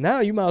say, now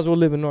you might as well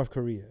live in North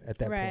Korea at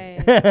that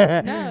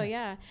point. No,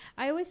 yeah.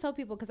 I always tell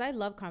people, because I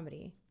love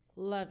comedy,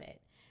 love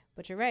it.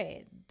 But you're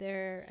right.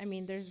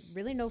 There's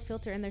really no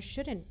filter, and there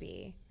shouldn't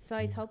be. So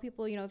I tell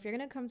people, you know, if you're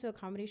going to come to a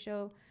comedy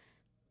show,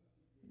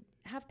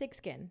 have thick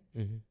skin.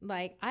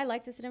 Like, I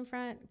like to sit in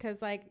front because,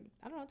 like,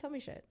 I don't know, tell me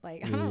shit.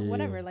 Like, I don't know,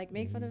 whatever. Like,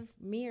 make fun of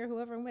me or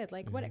whoever I'm with.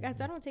 Like, what?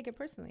 Guys, I don't take it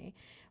personally.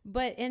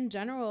 But in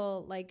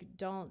general, like,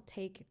 don't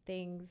take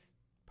things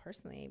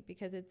personally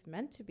because it's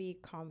meant to be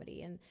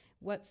comedy. And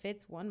what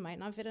fits one might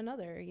not fit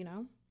another, you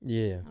know?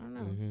 Yeah. I don't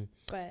know.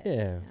 But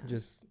yeah,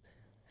 just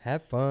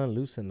have fun,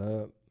 loosen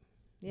up.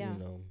 Yeah. You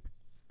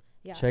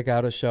know, check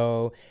out a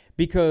show,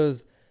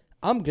 because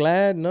I'm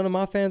glad none of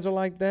my fans are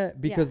like that,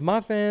 because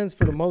my fans,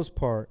 for the most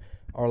part,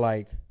 are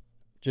like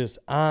just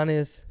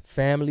honest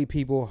family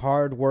people,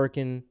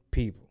 hardworking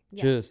people,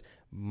 just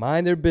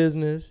mind their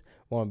business,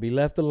 want to be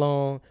left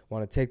alone,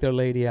 want to take their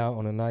lady out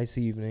on a nice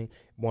evening,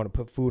 want to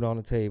put food on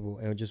the table,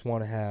 and just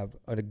want to have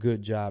a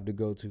good job to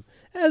go to.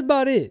 That's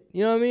about it.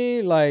 You know what I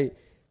mean? Like,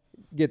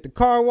 get the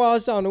car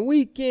wash on the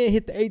weekend,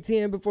 hit the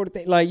ATM before the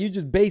thing. Like, you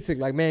just basic.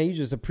 Like, man, you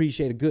just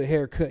appreciate a good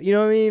haircut. You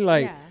know what I mean?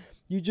 Like,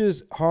 you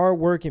just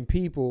hardworking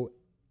people,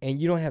 and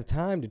you don't have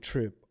time to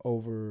trip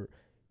over.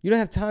 You don't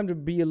have time to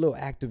be a little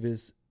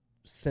activist,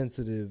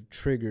 sensitive,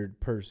 triggered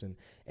person.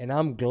 And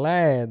I'm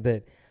glad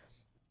that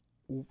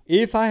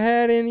if I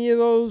had any of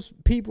those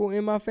people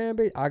in my fan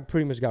base, I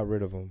pretty much got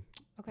rid of them.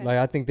 Okay. Like,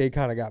 I think they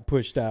kind of got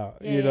pushed out.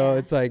 You know,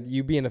 it's like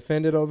you being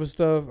offended over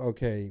stuff.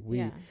 Okay,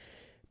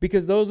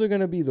 because those are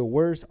going to be the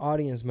worst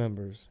audience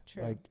members.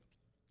 True. Like,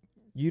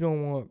 you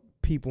don't want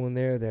people in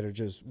there that are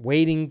just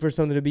waiting for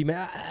something to be made.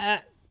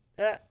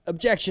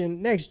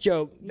 Objection, next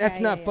joke. That's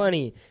not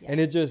funny. Yeah. And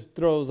it just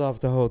throws off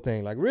the whole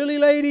thing. Like, really,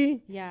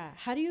 lady? Yeah.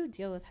 How do you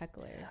deal with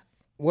hecklers?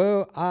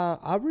 Well,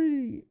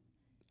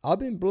 I've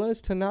been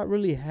blessed to not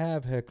really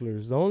have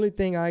hecklers. The only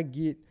thing I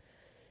get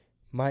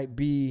might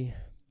be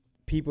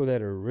people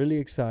that are really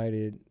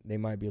excited. They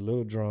might be a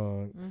little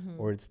drunk,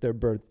 or it's their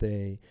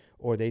birthday,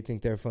 or they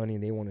think they're funny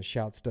and they want to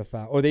shout stuff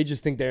out, or they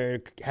just think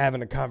they're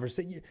having a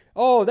conversation.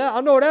 Oh, that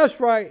I know that's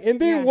right. And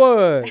then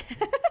what?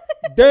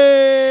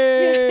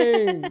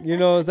 Dang. You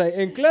know, it's like,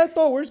 and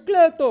Cleto, where's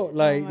Cleto?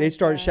 Like, they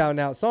start shouting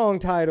out song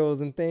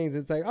titles and things.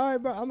 It's like, all right,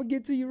 bro, I'm gonna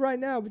get to you right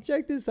now, but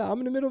check this out. I'm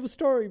in the middle of a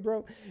story,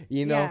 bro.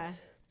 You know? Yeah.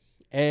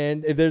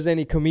 And if there's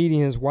any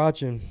comedians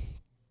watching,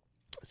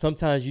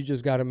 sometimes you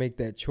just got to make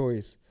that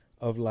choice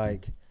of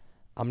like,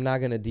 I'm not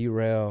going to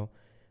derail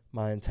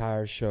my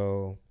entire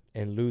show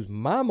and lose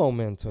my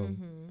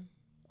momentum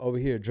over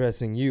here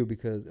addressing you,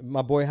 because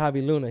my boy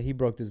Javi Luna, he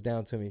broke this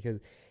down to me because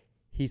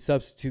he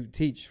substitute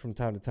teach from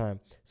time to time.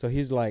 So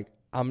he's like,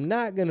 I'm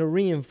not going to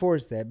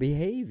reinforce that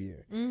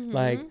behavior.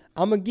 Like,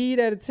 I'm going to give you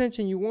that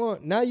attention you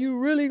want. Now you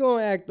really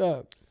going to act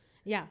up.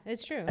 Yeah,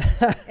 it's true.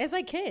 It's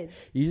like kids.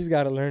 You just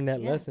got to learn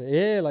that lesson.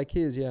 Yeah, like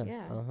kids, yeah.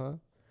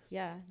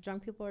 Yeah,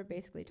 drunk people are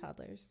basically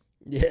toddlers.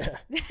 Yeah.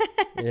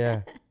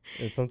 Yeah.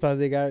 And sometimes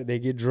they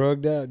get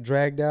dragged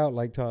out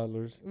like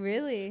toddlers.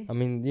 Really? I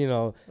mean, you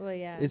know, well,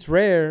 yeah. It's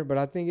rare, but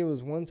I think it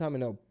was one time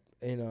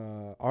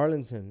in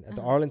Arlington, at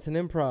the Arlington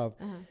Improv,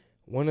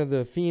 one of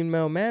the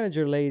female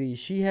manager ladies,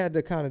 she had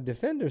to kind of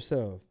defend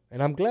herself.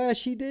 And I'm glad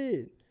she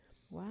did.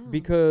 Wow.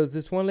 Because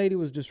this one lady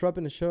was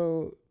disrupting the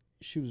show.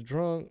 She was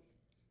drunk,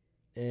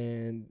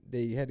 and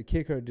they had to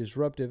kick her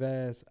disruptive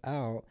ass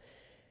out.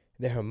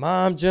 Then her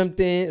mom jumped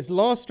in. It's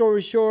long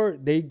story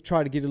short, they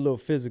tried to get a little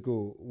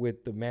physical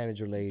with the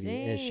manager lady.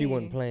 Dang. And she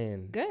wasn't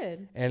playing.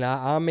 Good. And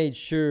I made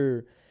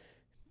sure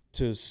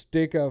to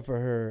stick up for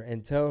her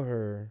and tell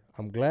her,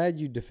 I'm glad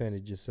you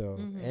defended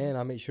yourself. And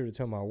I made sure to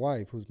tell my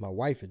wife, who's my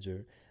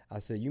wifeager, I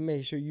said, you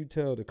make sure you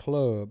tell the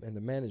club and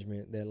the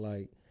management that,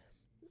 like,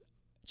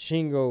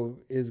 Chingo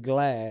is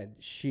glad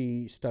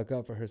she stuck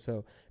up for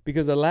herself.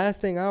 Because the last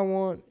thing I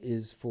want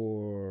is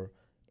for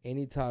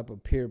any type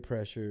of peer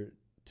pressure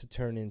to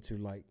turn into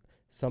like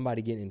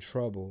somebody getting in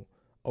trouble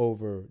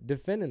over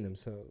defending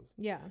themselves.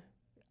 Yeah.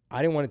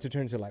 I didn't want it to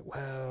turn into like,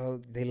 well,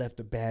 they left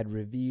a bad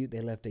review,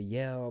 they left a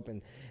Yelp,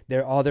 and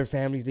all their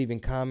families leaving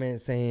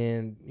comments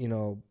saying, you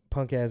know,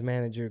 punk ass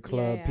manager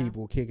club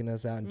people kicking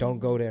us out and don't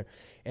go there.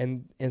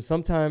 And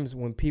sometimes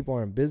when people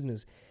are in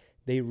business,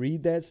 they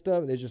read that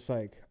stuff, they're just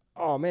like,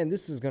 oh man,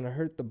 this is gonna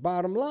hurt the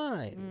bottom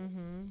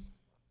line.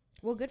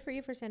 Well, good for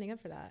you for standing up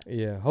for that.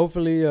 Yeah.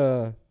 Hopefully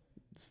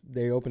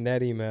they opened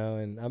that email,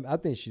 and I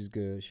think she's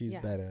good. She's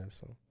badass.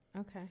 So.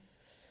 Okay,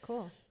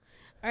 cool.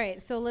 All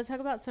right, so let's talk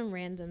about some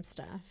random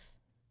stuff.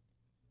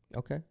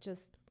 Okay.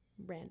 Just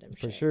random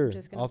For shit. sure. I'm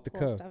just gonna Off the pull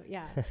cuff. stuff.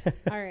 Yeah.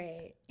 All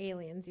right.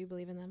 Aliens. You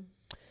believe in them?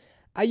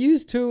 I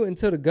used to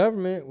until the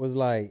government was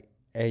like,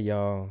 hey,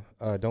 y'all,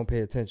 don't pay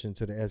attention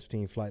to the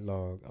Epstein flight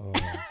log.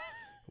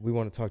 We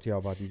want to talk to y'all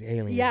about these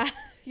aliens. Yeah.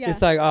 Yeah.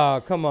 It's like,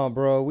 oh, come on,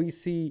 bro. We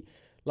see,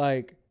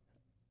 like,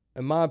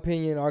 in my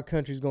opinion, our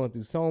country's going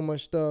through so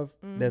much stuff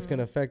that's going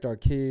to affect our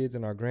kids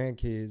and our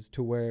grandkids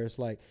to where it's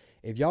like,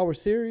 if y'all were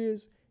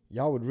serious,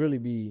 y'all would really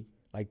be,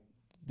 like,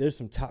 there's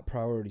some top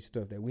priority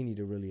stuff that we need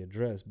to really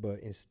address. But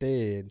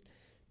instead,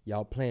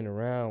 y'all playing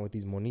around with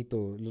these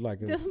monitos. It look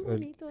like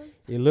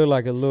it looked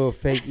like a little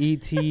fake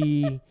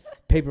E.T.,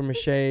 paper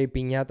mache,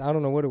 piñata. I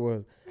don't know what it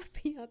was.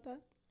 Piñata.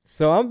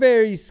 So I'm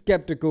very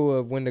skeptical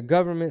of when the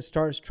government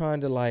starts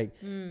trying to like,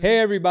 hey,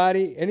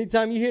 everybody,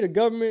 anytime you hear the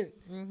government,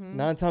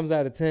 9 times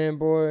out of 10,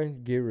 boy,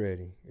 get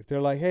ready. If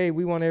they're like, hey,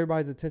 we want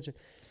everybody's attention.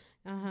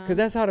 Because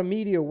that's how the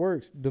media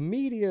works. The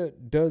media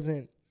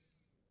doesn't,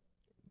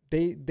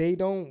 they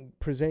don't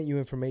present you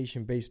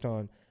information based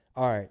on,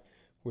 all right,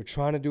 we're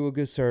trying to do a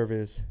good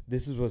service.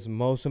 This is what's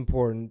most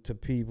important to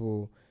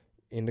people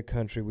in the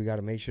country. We got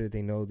to make sure that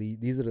they know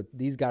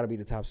these got to be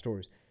the top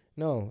stories.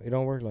 No, it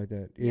don't work like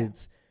that. Yeah.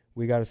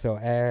 We got to sell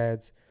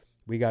ads.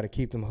 We got to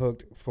keep them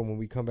hooked for when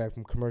we come back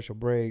from commercial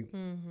break.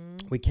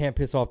 We can't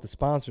piss off the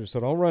sponsors. So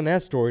don't run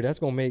that story. That's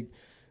going to make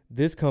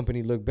this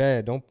company look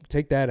bad. Don't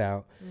take that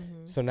out.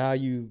 So now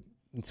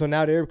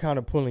they're kind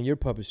of pulling your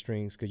puppet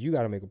strings because you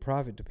got to make a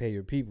profit to pay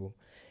your people.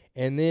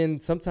 And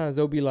then sometimes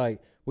they'll be like,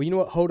 well, you know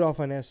what? Hold off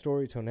on that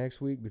story till next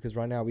week because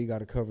right now we got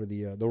to cover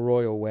the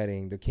royal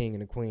wedding, the king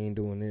and the queen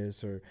doing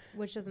this, or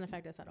which doesn't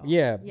affect us at all.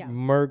 Yeah.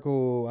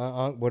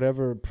 Merkel,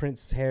 whatever,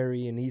 Prince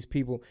Harry, and these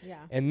people. Yeah.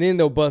 And then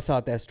they'll bust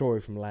out that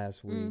story from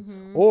last week,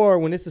 or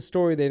when it's a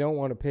story they don't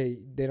want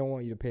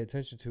you to pay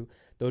attention to,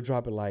 they'll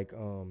drop it like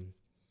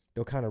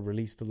they'll kind of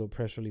release the little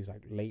press release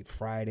like late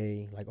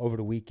Friday, like over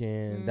the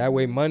weekend. That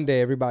way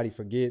Monday everybody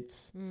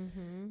forgets,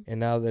 and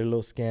now their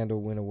little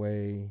scandal went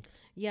away.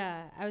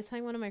 Yeah, I was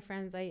telling one of my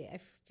friends, I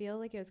feel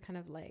like it was kind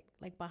of like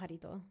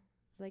pajarito.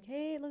 Like,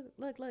 hey,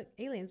 look,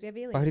 aliens. We have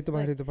aliens. Pajarito,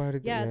 like,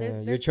 pajarito. Yeah,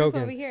 there's you're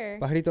choking. over here.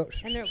 Pajarito.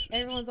 And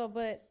everyone's all,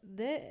 but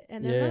this.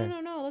 And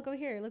then, no, look over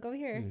here.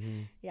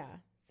 Yeah,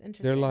 it's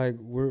interesting. They're like,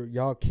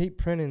 y'all keep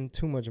printing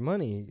too much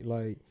money.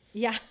 Like,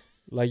 yeah.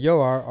 Like, yo,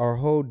 our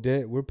whole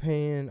debt, we're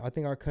paying, I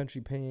think our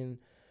country paying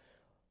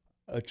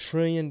 $1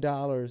 trillion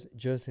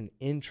just in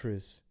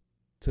interest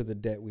to the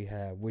debt we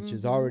have, which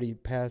is already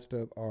passed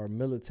up our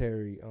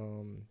military,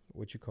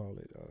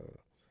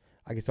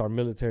 I guess our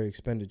military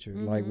expenditure.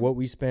 Like what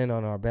we spend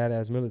on our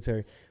badass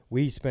military,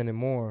 we spending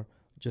more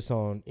just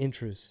on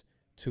interest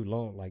to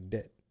loan, like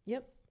debt.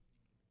 Yep.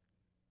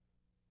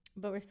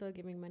 But we're still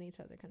giving money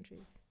to other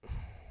countries.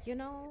 You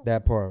know,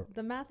 that part.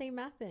 The math ain't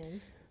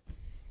mathin'.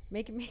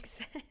 Make it make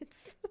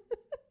sense.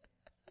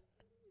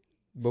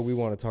 But we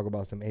want to talk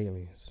about some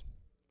aliens.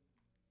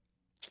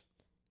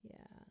 Yeah.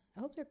 I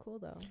hope they're cool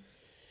though.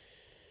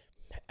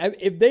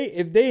 If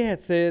they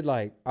had said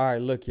like, all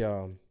right, look,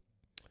 y'all,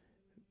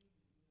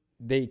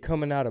 they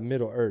coming out of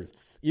Middle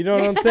Earth. You know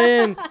what I'm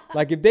saying?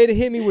 Like if they'd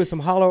hit me with some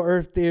hollow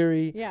earth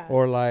theory,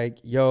 or like,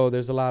 yo,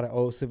 there's a lot of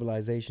old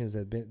civilizations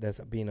that's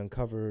being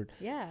uncovered.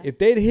 Yeah. If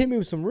they'd hit me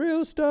with some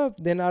real stuff,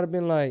 then I'd have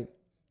been like,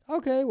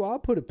 okay, well, I'll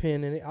put a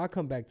pin in it. I'll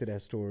come back to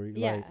that story.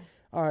 Yeah. Like,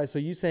 all right, so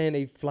you saying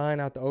they flying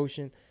out the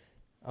ocean?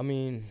 I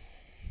mean,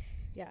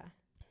 yeah.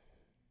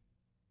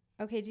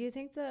 Okay, do you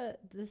think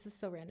this is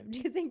so random. Do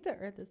you think the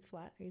earth is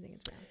flat or you think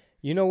it's round?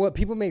 You know what?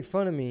 People make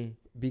fun of me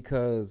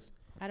because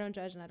I don't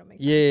judge and I don't make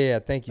fun. Yeah,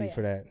 thank you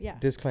for that. Yeah.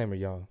 Disclaimer,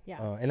 y'all.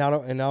 Yeah. And I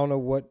don't know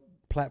what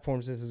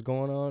platforms this is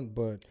going on,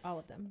 but all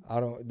of them.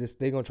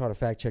 They're going to try to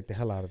fact check the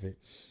hell out of it.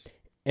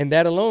 And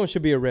that alone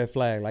should be a red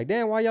flag. Like,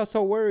 damn, why y'all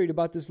so worried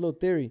about this little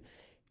theory?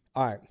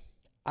 All right.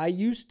 I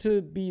used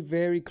to be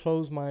very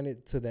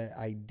close-minded to that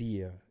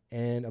idea.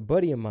 And a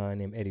buddy of mine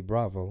named Eddie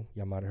Bravo,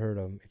 y'all might have heard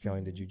of him if y'all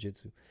into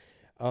jiu-jitsu.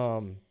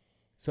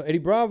 So Eddie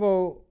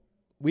Bravo,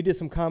 we did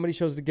some comedy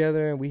shows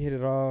together and we hit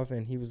it off.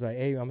 And he was like,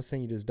 hey, I'm going to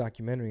send you this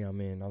documentary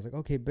I'm in. I was like,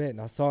 okay, bet. And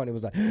I saw it and it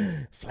was like,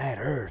 Flat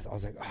Earth. I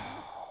was like,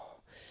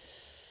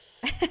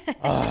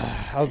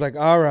 I was like,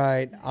 all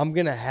right, I'm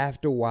going to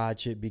have to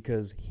watch it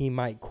because he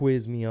might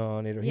quiz me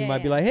on it. Or he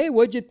might be like, hey,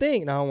 what'd you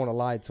think? And I don't want to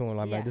lie to him.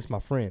 Like, this is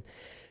my friend.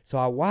 So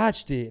I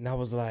watched it and I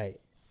was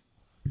like,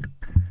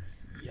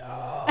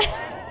 yo.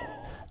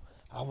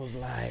 I was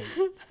like,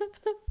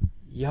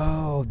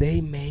 yo, they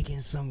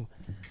making some.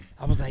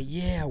 I was like,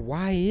 yeah,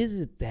 why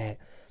is it that?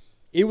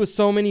 It was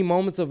so many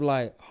moments of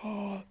like,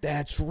 oh,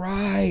 that's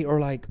right. Or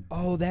like,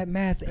 oh, that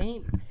math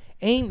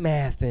ain't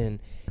math. And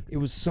it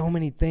was so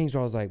many things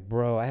where I was like,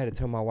 bro, I had to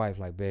tell my wife,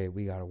 like, babe,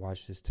 we got to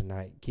watch this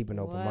tonight. Keep an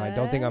open mind.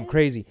 Don't think I'm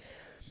crazy.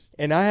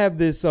 And I have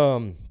this,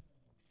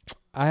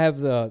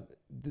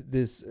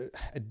 this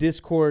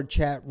Discord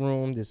chat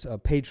room, this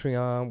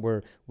Patreon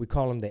where we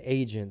call them the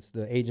agents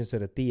of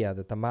the TIA,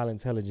 the Tamale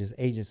Intelligence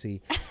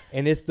Agency.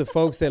 And it's the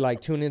folks that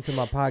like tune into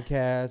my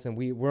podcast and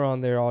we're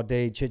on there all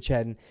day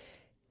chit-chatting.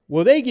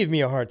 Well, they give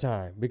me a hard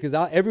time because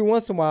every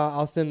once in a while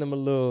I'll send them a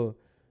little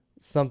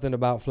something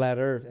about flat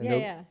earth.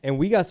 And And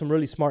we got some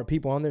really smart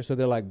people on there. So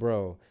they're like,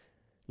 bro,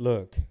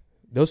 look,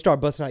 they'll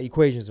start busting out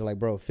equations. They're like,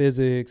 bro,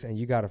 physics, and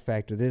you got to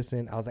factor this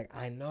in. I was like,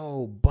 I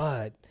know,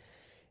 but,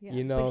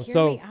 you know, but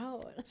hear me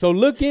out. So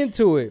look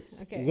into it.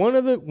 Okay.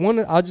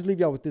 I'll just leave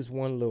y'all with this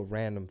one little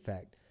random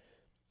fact.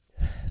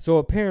 So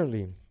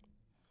apparently,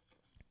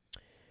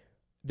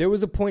 there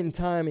was a point in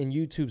time in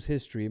YouTube's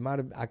history, it might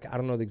have, I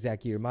don't know the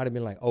exact year, it might have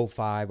been like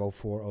 05,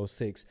 04,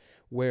 06,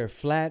 where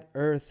flat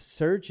earth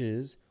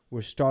searches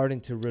were starting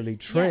to really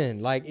trend.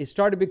 Yes. Like, it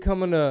started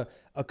becoming a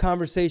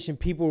conversation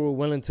people were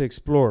willing to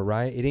explore,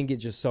 right? It didn't get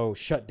just so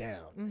shut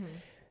down. Mm-hmm.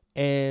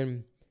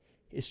 And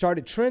it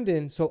started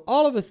trending. So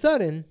all of a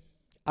sudden,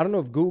 I don't know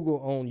if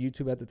Google owned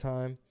YouTube at the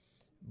time,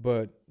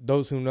 but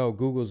those who know,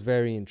 Google's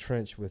very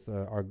entrenched with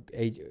our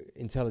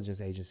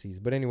intelligence agencies.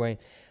 But anyway,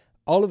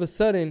 all of a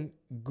sudden,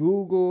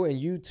 Google and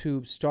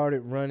YouTube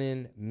started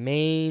running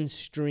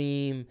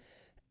mainstream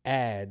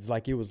ads.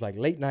 Like, it was like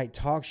late night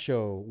talk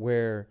show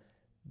where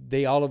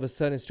they all of a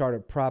sudden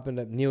started propping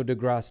up Neil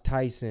deGrasse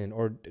Tyson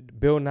or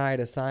Bill Nye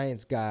the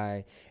Science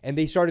Guy. And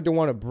they started to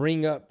want to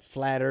bring up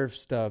flat earth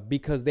stuff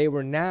because they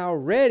were now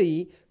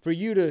ready for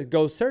you to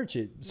go search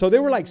it. So they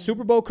were like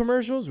Super Bowl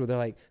commercials where they're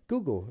like,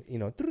 Google, you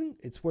know,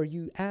 it's where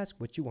you ask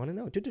what you want to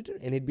know.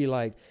 And it'd be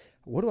like,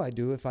 what do I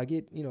do if I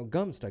get, you know,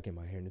 gum stuck in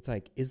my hair? And it's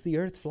like, is the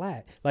earth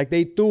flat? Like,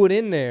 they threw it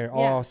in there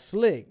all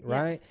slick,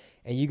 right?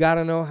 And you got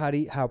to know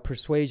how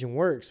persuasion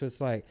works. So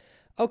it's like,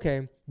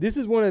 okay, this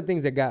is one of the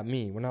things that got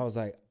me when I was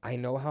like, I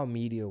know how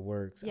media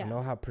works. I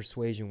know how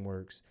persuasion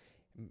works,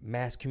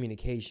 mass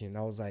communication.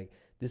 I was like,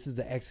 this is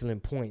an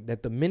excellent point,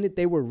 that the minute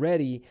they were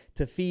ready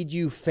to feed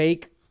you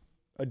fake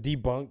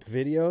debunked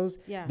videos,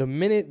 the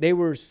minute they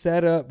were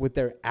set up with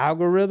their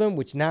algorithm,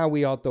 which now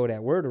we all throw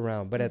that word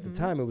around, but at the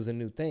time it was a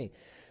new thing.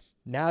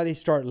 Now they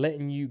start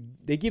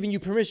they're giving you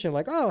permission,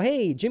 like, oh,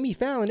 hey, Jimmy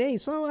Fallon, hey,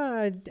 so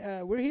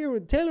we're here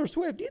with Taylor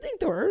Swift. Do you think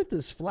the earth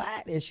is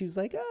flat? And she was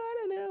like, oh, I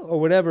don't know, or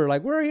whatever.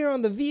 Like, we're here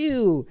on The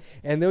View.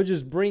 And they'll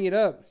just bring it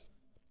up.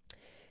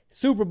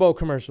 Super Bowl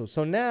commercials.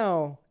 So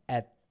now,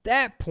 at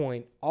that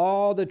point,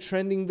 all the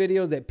trending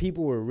videos that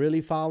people were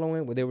really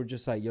following, where they were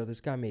just like, yo, this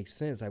guy makes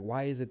sense. Like,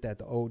 why is it that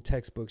the old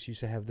textbooks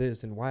used to have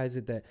this? And why is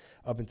it that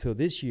up until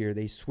this year,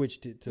 they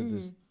switched it to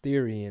this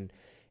theory and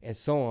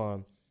so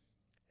on?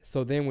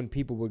 So then when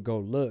people would go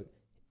look,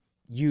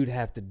 you'd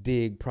have to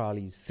dig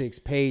probably 6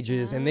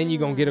 pages, and then you're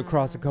going to get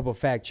across a couple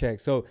fact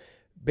checks. So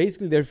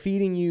basically, they're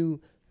feeding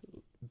you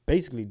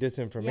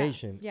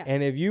disinformation.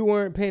 And if you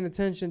weren't paying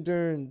attention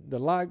during the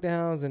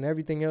lockdowns and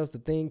everything else, the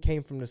thing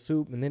came from the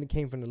soup, and then it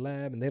came from the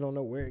lab, and they don't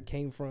know where it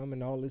came from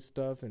and all this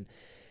stuff. And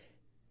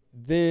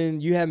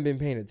then you haven't been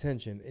paying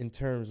attention in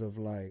terms of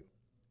like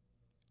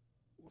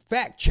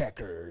fact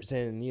checkers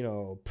and, you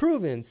know,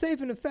 proven,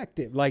 safe and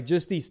effective, like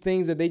just these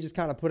things that they just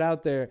kind of put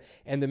out there.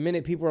 And the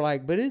minute people are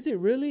like, but is it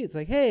really? It's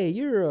like, hey,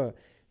 you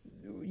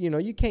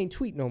can't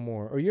tweet no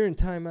more, or you're in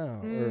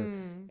timeout.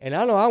 And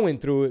I know I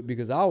went through it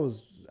because I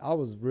was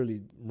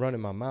really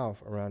running my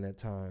mouth around that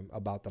time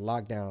about the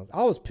lockdowns.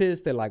 I was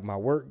pissed that like my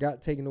work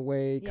got taken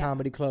away.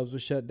 Comedy clubs were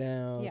shut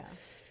down.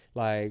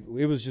 Like,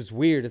 it was just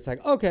weird. It's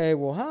like, okay,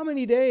 well, how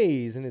many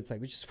days? And it's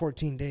like, it's just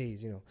 14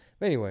 days, you know.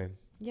 But anyway,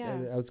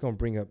 I was going to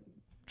bring up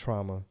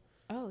trauma.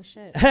 Oh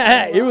shit.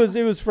 It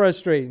was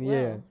frustrating.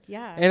 Yeah.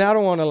 And I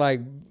don't want to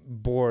like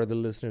bore the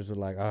listeners with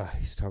like,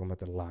 he's talking about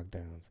the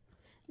lockdowns.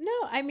 No,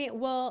 I mean,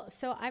 well,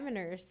 so I'm a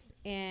nurse,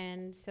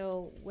 and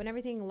so when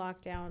everything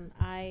locked down,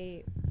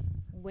 I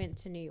went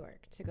to New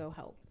York to go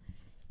help.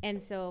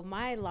 And so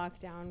my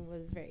lockdown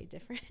was very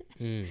different.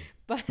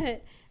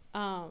 But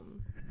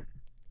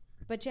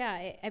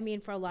yeah, I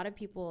mean, for a lot of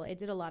people, it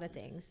did a lot of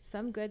things,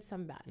 some good,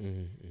 some bad.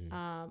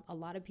 A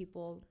lot of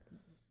people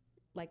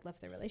like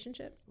left their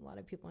relationship. A lot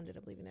of people ended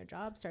up leaving their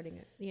job, starting,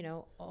 you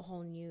know, a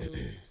whole new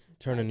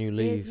turn a new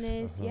leaf.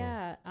 Business.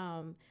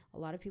 A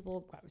lot of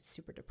people got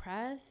super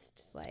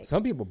depressed. Like,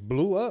 some people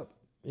blew up.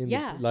 They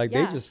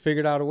just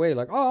figured out a way.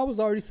 Like, oh, I was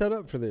already set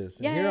up for this,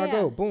 and here I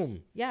go,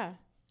 boom. Yeah.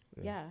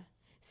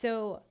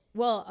 So,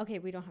 well, okay,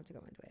 we don't have to go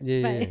into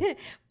it.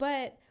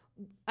 But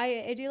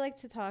I do like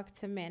to talk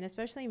to men,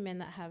 especially men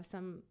that have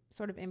some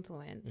sort of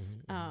influence.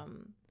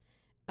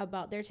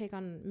 About their take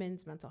on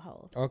men's mental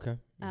health. Okay.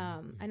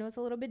 I know it's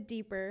a little bit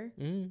deeper,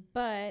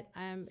 but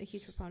I'm a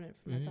huge proponent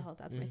for mental health.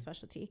 That's my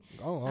specialty.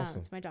 Oh,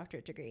 awesome. It's my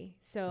doctorate degree.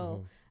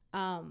 So,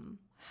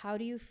 how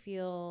do you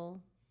feel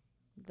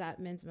that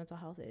men's mental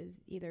health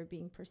is either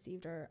being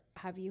perceived, or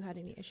have you had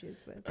any issues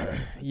with?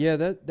 Yeah,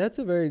 that's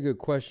a very good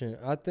question.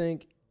 I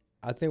think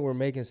we're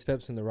making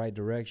steps in the right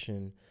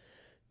direction,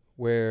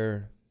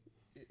 where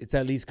it's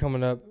at least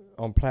coming up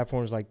on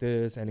platforms like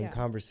this and in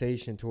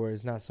conversation to where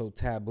it's not so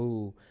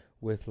taboo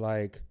with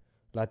like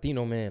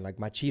Latino men, like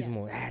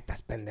machismo,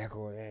 estás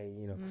pendejo, hey,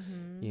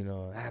 you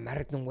know,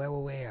 amarrate un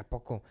huevo, güey, a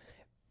poco.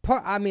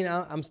 I mean,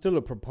 I'm still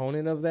a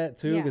proponent of that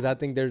too, because I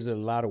think there's a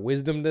lot of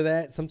wisdom to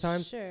that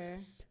sometimes. Sure.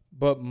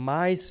 But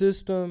my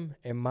system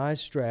and my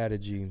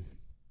strategy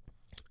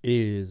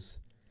is,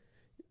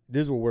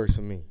 this is what works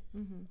for me.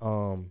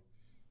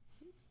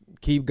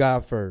 Keep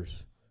God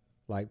first,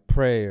 like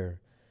prayer,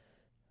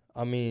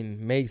 I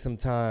mean, make some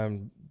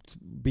time to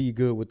be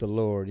good with the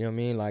Lord. You know what I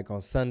mean? Like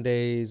on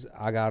Sundays,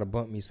 I got to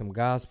bump me some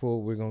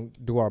gospel. We're going to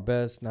do our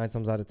best. 9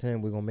 times out of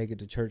 10, we're going to make it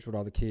to church with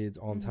all the kids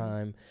on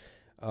time.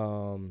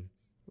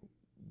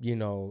 You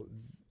know,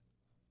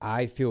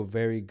 I feel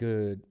very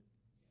good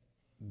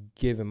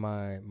giving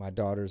my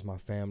daughters, my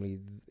family,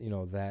 you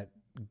know,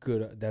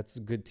 that's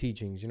good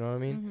teachings. You know what I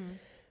mean?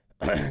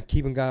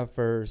 Keeping God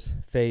first,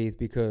 faith,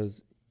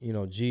 because, you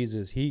know,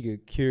 Jesus, he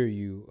could cure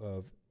you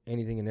of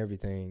anything and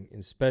everything,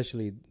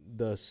 especially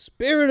the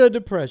spirit of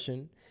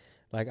depression.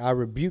 Like, I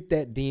rebuke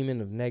that demon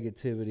of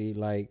negativity.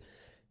 Like,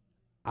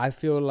 I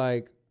feel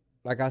like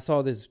I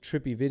saw this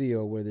trippy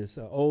video where this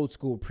old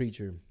school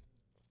preacher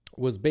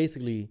was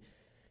basically,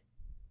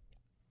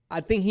 I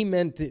think he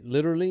meant it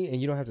literally,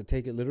 and you don't have to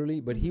take it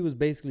literally, but he was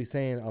basically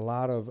saying a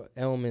lot of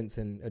ailments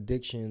and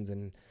addictions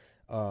and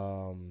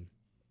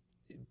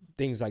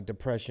things like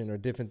depression or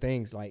different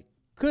things, like,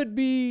 could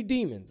be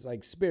demons,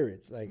 like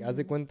spirits. Like, haz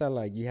de cuenta,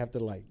 like, you have to,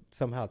 like,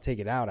 somehow take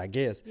it out, I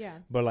guess. Yeah.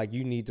 But, like,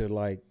 you need to,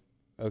 like,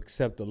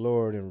 accept the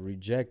Lord and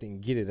reject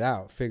and get it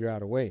out, figure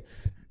out a way.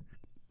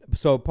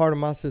 So part of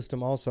my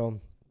system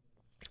also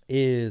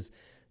is,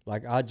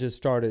 like, I just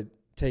started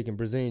taking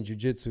Brazilian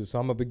jiu-jitsu. So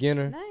I'm a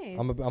beginner. Nice.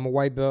 I'm a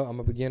white belt. I'm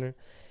a beginner.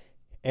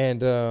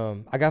 And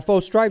I got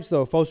 4 stripes,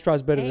 though. 4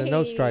 stripes better than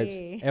no stripes.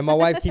 And my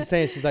wife keeps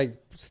saying, she's like,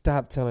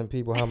 stop telling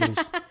people how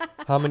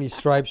many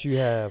stripes you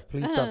have.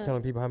 Please stop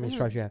telling people how many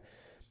stripes you have.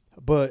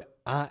 But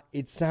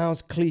it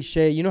sounds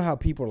cliche. You know how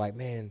people are like,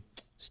 man,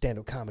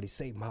 stand-up comedy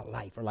saved my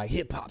life, or like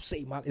hip-hop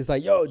saved my life. It's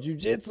like, yo,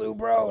 jiu-jitsu,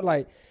 bro.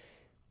 Like,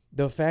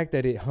 the fact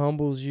that it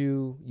humbles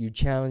you, you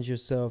challenge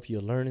yourself,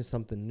 you're learning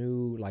something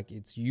new, like,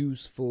 it's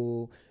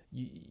useful,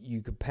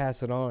 you could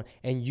pass it on,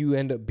 and you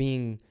end up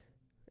being,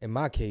 in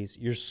my case,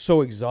 you're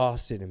so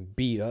exhausted and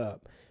beat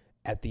up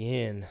at the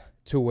end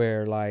to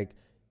where, like,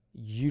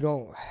 you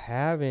don't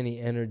have any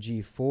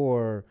energy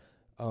for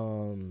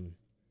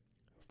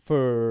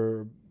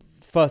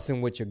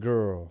fussing with your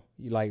girl.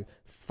 You, like,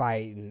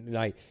 fighting,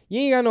 like, you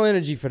ain't got no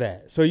energy for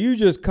that. So you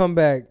just come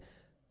back.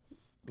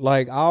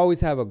 Like, I always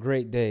have a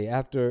great day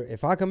after,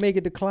 if I can make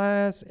it to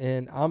class,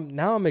 and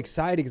I'm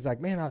excited. It's like,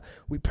 man,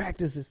 we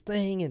practiced this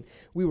thing and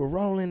we were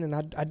rolling, and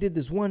I did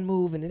this one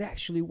move and it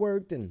actually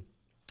worked, and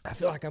I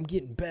feel like I'm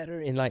getting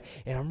better, and like,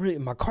 and I'm really,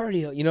 my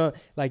cardio, you know,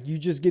 like, you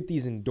just get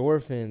these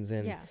endorphins,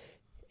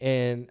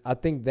 and I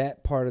think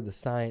that part of the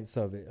science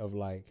of it, of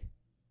like,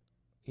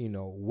 you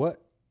know,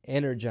 what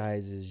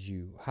energizes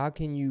you? How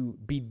can you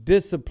be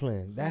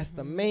disciplined? That's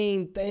the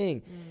main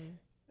thing.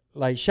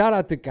 Like, shout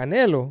out to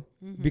Canelo,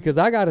 because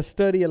I got to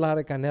study a lot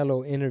of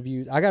Canelo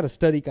interviews. I got to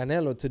study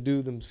Canelo to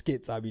do them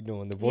skits I be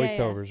doing, the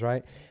voiceovers,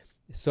 right?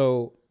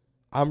 So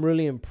I'm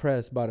really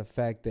impressed by the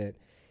fact that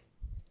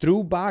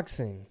through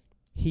boxing,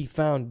 he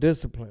found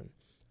discipline,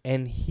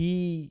 and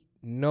he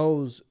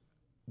knows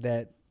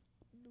that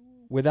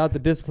without the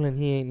discipline,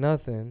 he ain't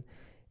nothing,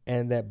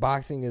 and that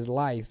boxing is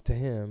life to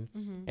him,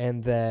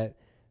 and that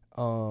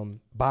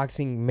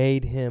boxing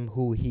made him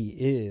who he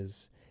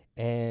is.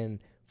 And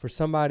for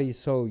somebody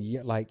so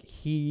like,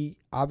 he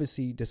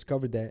obviously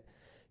discovered that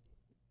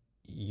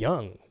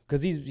young,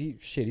 because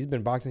he's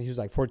been boxing, he was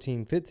like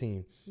 14,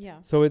 15. Yeah.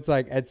 So it's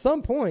like, at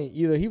some point,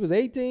 either he was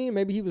 18,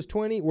 maybe he was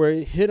 20, where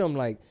it hit him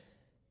like,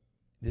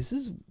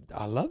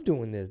 I love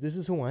doing this. This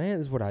is who I am.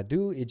 This is what I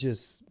do. It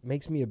just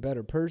makes me a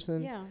better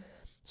person. Yeah.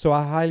 So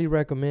I highly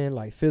recommend,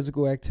 like,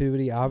 physical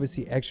activity.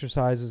 Obviously,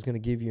 exercise is going to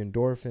give you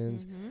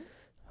endorphins.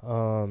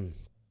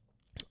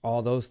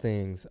 All those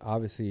things.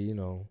 Obviously, you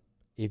know,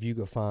 if you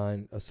could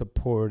find a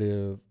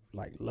supportive,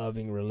 like,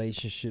 loving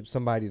relationship,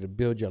 somebody to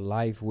build your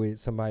life with,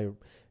 somebody to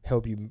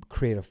help you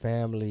create a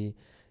family,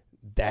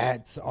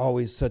 that's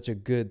always such a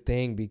good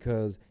thing,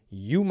 because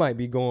you might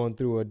be going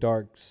through a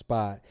dark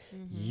spot.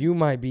 You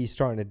might be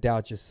starting to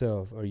doubt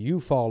yourself, or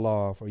you fall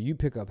off, or you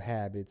pick up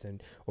habits,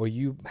 or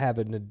you have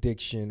an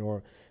addiction,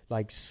 or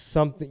like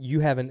something,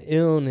 you have an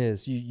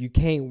illness, you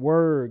can't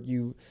work,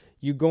 you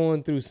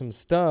going through some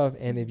stuff.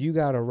 And if you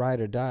got a ride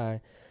or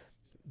die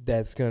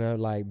that's gonna,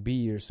 like, be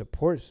your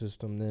support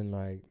system, then,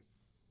 like,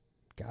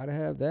 gotta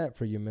have that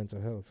for your mental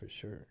health, for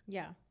sure.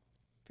 Yeah,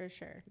 for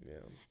sure. Yeah.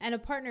 And a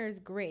partner is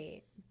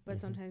great, but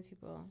sometimes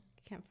people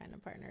can't find a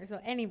partner. So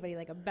anybody,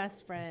 like a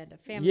best friend, a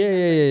family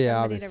member,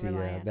 obviously,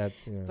 on.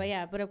 that's,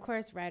 But of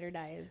course, ride or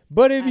die is.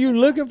 But if you're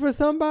looking for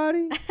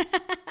somebody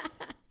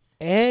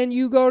and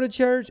you go to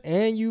church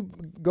and you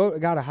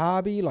got a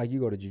hobby, like you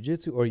go to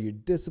jiu-jitsu, or you're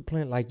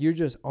disciplined, like you're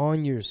just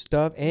on your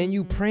stuff and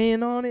you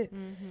praying on it,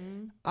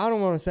 I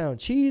don't want to sound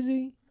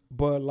cheesy,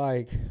 but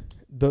like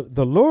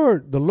the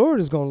Lord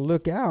is going to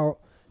look out.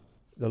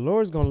 The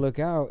Lord's going to look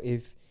out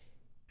if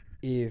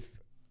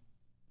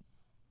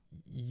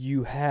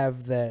you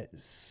have that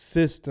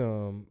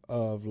system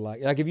of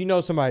like if you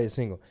know somebody is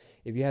single,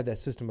 if you have that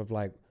system of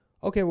like,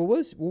 okay, well,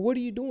 what are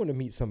you doing to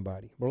meet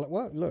somebody?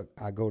 Well, look,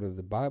 I go to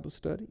the Bible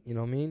study, you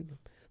know what I mean?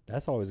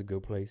 That's always a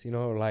good place, you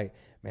know, like,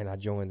 man, I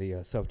joined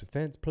the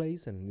self-defense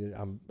place, and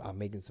I'm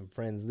making some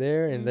friends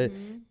there.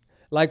 And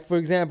like, for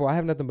example, I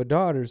have nothing but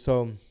daughters,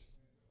 so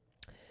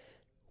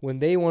when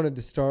they wanted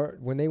to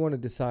start, when they want to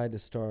decide to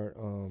start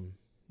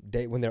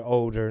date, when they're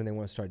older and they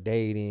want to start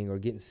dating or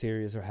getting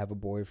serious or have a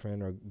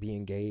boyfriend or be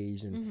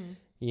engaged, and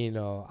you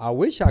know, I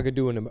wish I could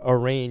do an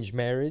arranged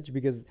marriage,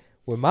 because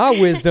with my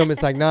wisdom,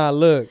 it's like, nah,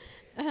 look,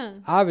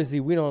 obviously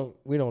we don't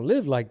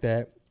live like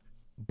that,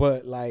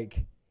 but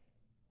like,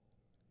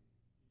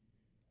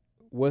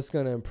 what's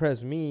gonna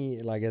impress me,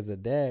 like as a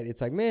dad,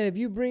 it's like, man, if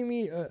you bring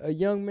me a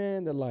young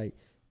man that, like,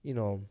 you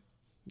know,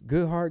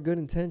 good heart, good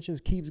intentions,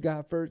 keeps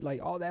God first,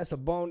 like, oh, that's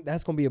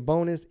gonna be a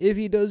bonus. If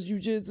he does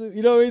jujitsu,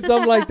 you know what I mean?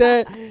 Something like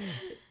that,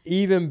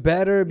 even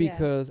better,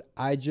 because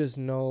I just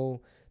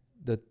know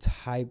the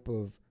type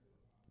of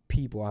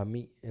people I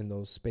meet in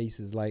those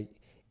spaces. Like,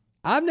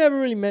 I've never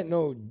really met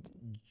no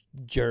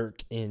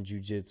jerk in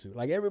jujitsu.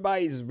 Like,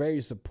 everybody's very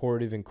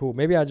supportive and cool.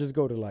 Maybe I just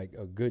go to like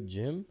a good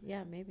gym.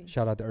 Yeah, maybe.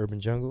 Shout out to Urban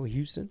Jungle,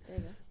 Houston,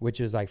 which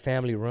is like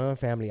family run,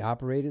 family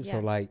operated. So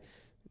like,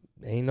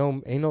 ain't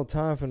no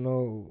time for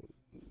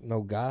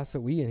no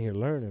gossip. We in here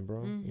learning,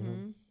 bro. You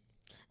know?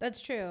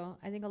 That's true.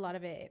 I think a lot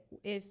of it,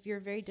 if you're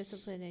very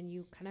disciplined and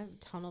you kind of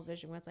tunnel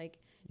vision with like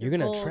you're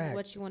gonna goals, attract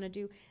what you want to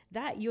do,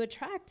 that you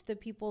attract the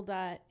people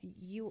that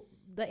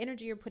the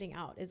energy you're putting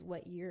out is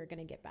what you're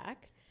gonna get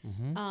back.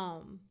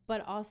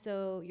 But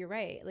also, you're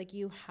right. Like,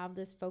 you have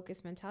this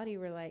focused mentality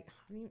where, like,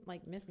 how do you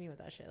like miss me with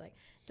that shit? Like,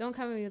 don't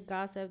come at me with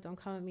gossip. Don't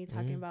come at me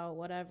talking about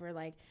whatever.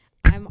 Like,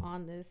 I'm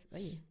on this,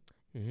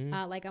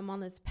 like, I'm on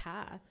this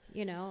path,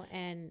 you know,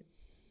 and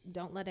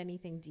don't let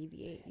anything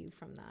deviate you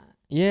from that.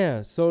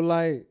 Yeah. So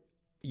like,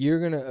 you're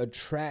going to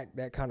attract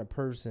that kind of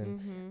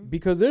person,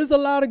 because there's a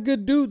lot of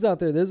good dudes out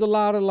there. There's a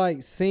lot of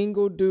like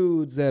single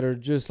dudes that are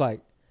just like,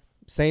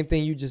 same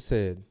thing you just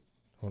said.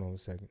 Hold on a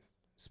second.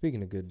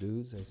 Speaking of good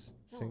dudes, that's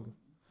single.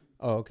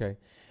 Oh, okay.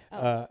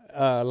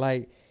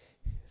 Like,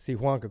 see,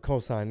 Juan could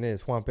co-sign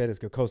this. Juan Perez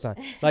could co-sign.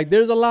 Like,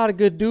 there's a lot of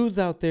good dudes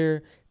out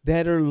there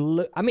that are,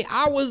 I mean,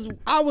 I was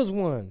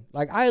one.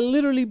 Like, I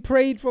literally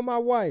prayed for my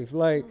wife.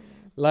 Like,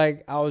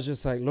 I was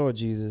just like, Lord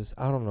Jesus,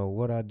 I don't know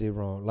what I did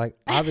wrong. Like,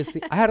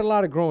 obviously, I had a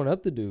lot of growing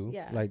up to do.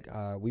 Yeah. Like,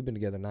 we've been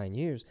together 9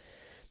 years.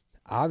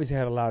 I obviously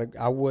had a lot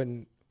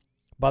of,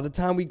 by the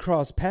time we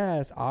crossed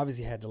paths, I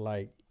obviously had to,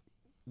 like,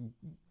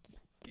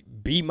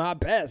 be my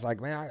best. Like,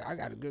 man, I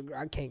got a good,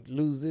 I can't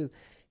lose this.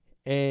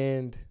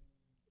 And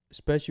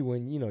especially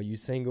when, you know, you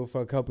single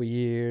for a couple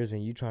years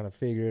and you trying to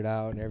figure it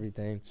out and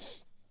everything,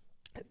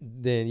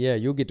 then, yeah,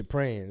 you'll get to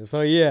praying.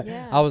 So,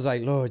 yeah. I was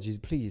like, Lord Jesus,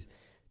 please,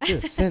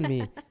 just send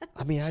me.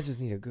 I mean, I just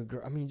need a good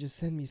girl. I mean, just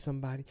send me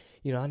somebody.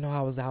 You know, I know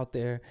I was out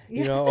there,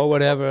 you know, or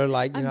whatever.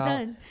 Like, you know,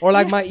 done. or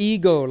like my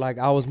ego. Like,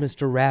 I was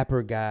Mr.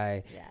 Rapper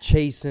guy,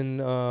 chasing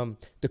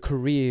the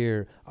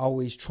career,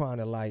 always trying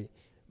to, like,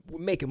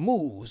 making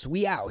moves.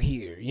 We out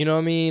here. You know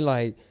what I mean?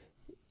 Like,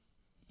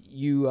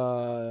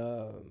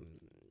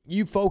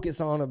 you focus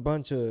on a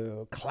bunch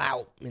of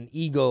clout and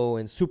ego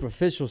and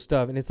superficial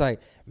stuff, and it's like,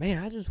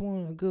 man, I just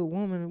want a good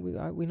woman. We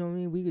know what I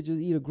mean? We could just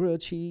eat a grilled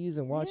cheese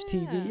and watch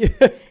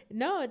TV.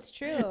 No, it's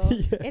true.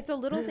 It's the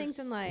little things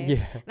in life.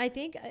 And I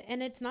think,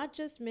 and it's not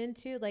just men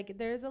too. Like,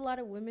 there's a lot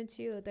of women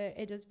too that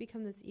it does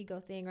become this ego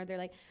thing, or they're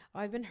like,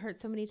 oh, I've been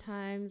hurt so many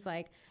times.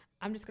 Like,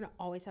 I'm just gonna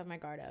always have my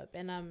guard up,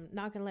 and I'm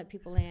not gonna let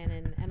people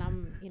in, and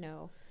I'm, you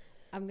know,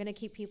 I'm going to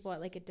keep people at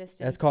like a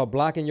distance. That's called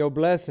blocking your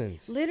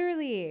blessings.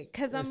 Literally.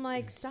 Because I'm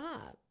like,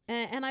 stop.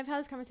 And I've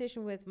had this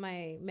conversation with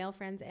my male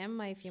friends and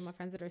my female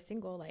friends that are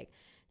single. Like,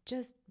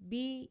 just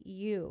be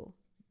you.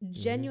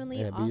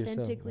 Genuinely,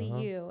 authentically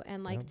you.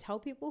 And like, tell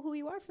people who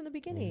you are from the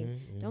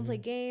beginning. Don't play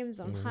games.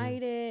 Don't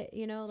hide it.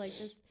 You know, like,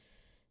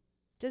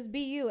 just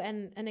be you.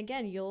 And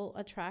again, you'll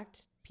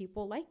attract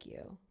people like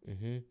you.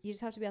 You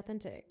just have to be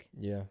authentic.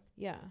 Yeah.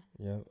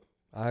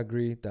 I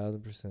agree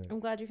 1,000%. I'm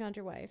glad you found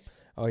your wife.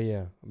 Oh,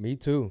 yeah. Me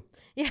too.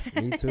 Yeah.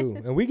 Me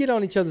too. And we get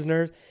on each other's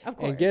nerves. Of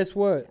course. And guess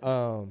what?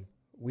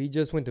 We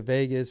just went to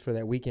Vegas for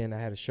that weekend.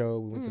 I had a show.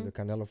 We went to the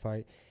Canelo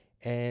fight.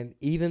 And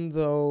even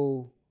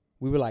though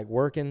we were like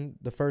working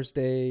the first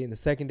day and the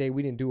second day,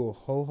 we didn't do a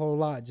whole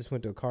lot. Just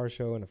went to a car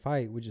show and a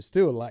fight, which is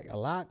still like a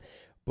lot.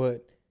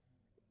 But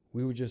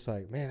we were just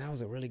like, man, that was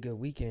a really good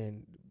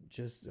weekend.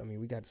 I mean,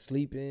 we got to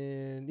sleep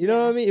in. You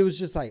know what I mean? It was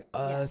just like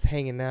us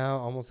hanging out,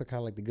 almost kind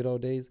of like the good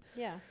old days.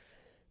 Yeah.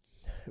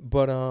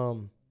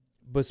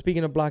 But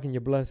speaking of blocking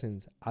your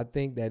blessings, I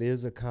think that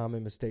is a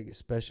common mistake,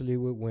 especially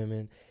with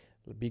women,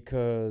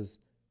 because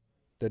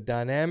the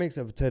dynamics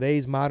of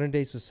today's modern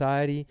day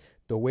society,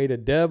 the way the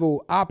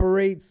devil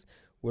operates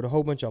with a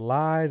whole bunch of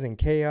lies and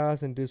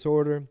chaos and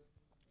disorder,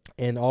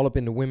 and all up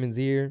in the women's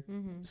ear,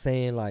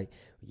 saying like,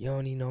 you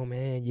don't need no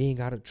man, you ain't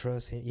got to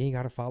trust him, you ain't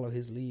got to follow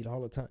his lead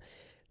all the time.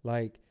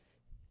 Like,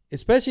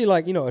 especially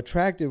like, you know,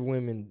 attractive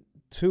women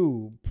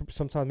too,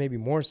 sometimes maybe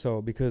more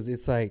so, because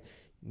it's like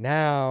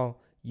now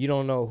you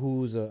don't know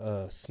who's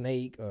a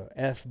snake, a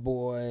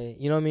F-boy,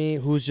 you know what I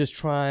mean? Who's just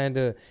trying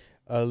to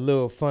a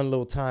little fun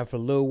little time for a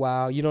little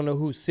while. You don't know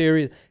who's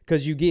serious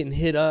because you getting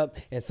hit up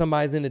and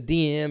somebody's in the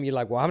DM. You're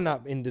like, well, I'm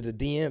not into the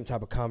DM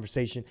type of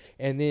conversation.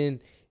 And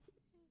then,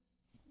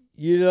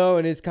 you know,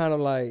 and it's kind of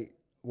like,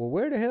 well,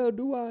 where the hell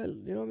do I,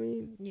 you know what I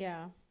mean?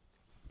 Yeah.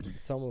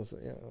 It's almost,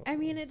 I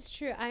mean, it's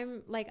true.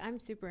 I'm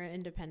super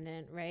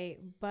independent, right?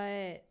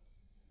 But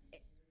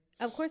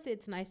of course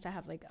it's nice to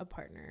have like a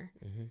partner.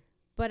 Mm-hmm.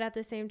 But at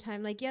the same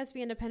time, like, yes,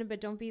 be independent, but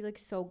don't be like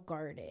so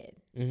guarded.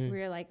 Mm-hmm. Where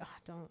you're like, oh,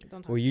 don't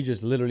talk. Well, you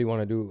just literally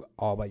want to do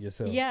all by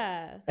yourself.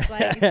 Yeah.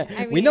 Like, I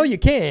mean, we know you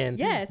can.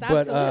 Yes,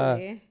 but,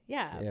 absolutely.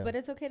 Yeah. But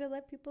it's okay to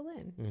let people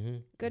in. Mm-hmm.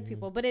 Good mm-hmm.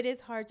 people. But it is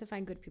hard to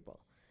find good people.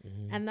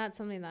 Mm-hmm. And that's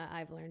something that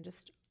I've learned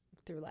just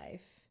through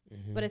life.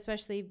 Mm-hmm. But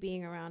especially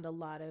being around a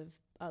lot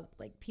of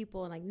like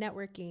people and like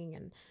networking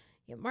and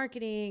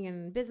marketing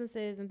and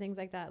businesses and things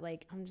like that.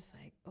 Like, I'm just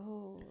like,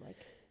 oh, like,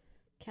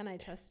 can I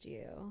trust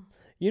you?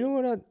 You know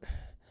what?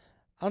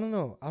 I don't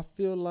know. I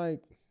feel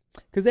like,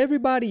 because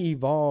everybody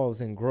evolves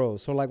and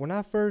grows. So like when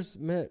I first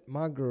met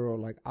my girl,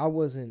 like I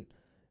wasn't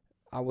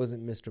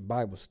Mr.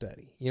 Bible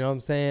Study. You know what I'm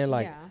saying?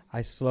 Like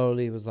I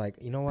slowly was like,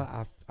 you know what?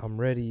 I'm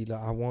ready.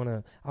 Like, I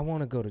wanna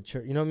go to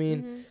church. You know what I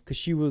mean? Because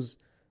she was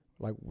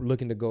like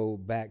looking to go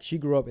back. She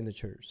grew up in the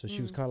church, so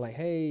she was kind of like,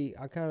 hey,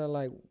 I kind of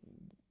like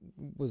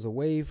was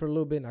away for a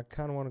little bit, and I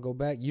kind of want to go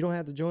back. You don't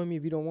have to join me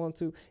if you don't want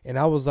to. And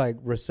I was like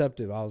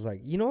receptive. I was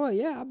like, you know what?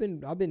 Yeah, I've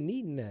been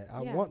needing that.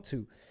 I want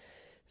to.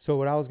 So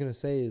what I was gonna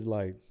say is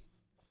like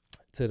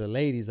to the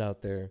ladies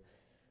out there,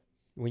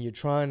 when you're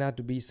trying not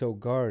to be so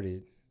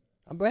guarded,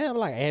 I'm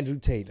like Andrew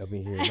Tate up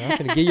in here. I'm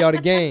gonna give y'all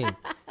the game.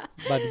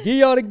 About to give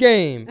y'all the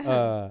game.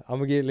 I'm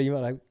gonna get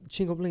like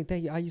Chingo Bling.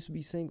 Thank you. I used to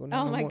be single.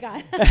 Oh my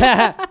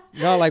God.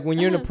 No, like when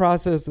you're in the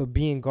process of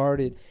being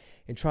guarded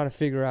and trying to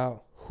figure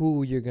out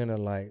who you're gonna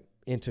like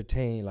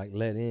entertain, like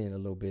let in a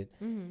little bit.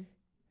 Mm-hmm.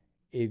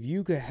 If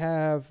you could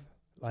have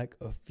like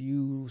a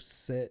few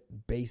set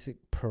basic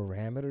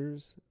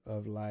parameters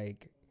of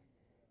like,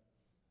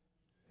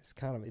 it's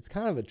kind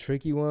of a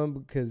tricky one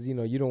because you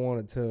don't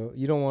want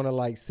to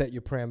like set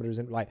your parameters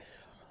and like,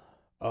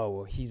 oh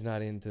well, he's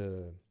not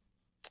into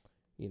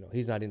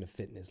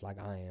fitness like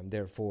I am,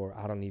 therefore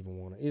I don't even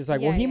want to. It's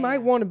like, he might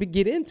want to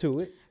get into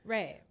it,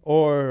 right?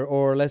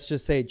 Or let's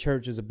just say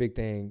church is a big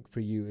thing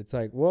for you. It's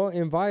like, well,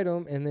 invite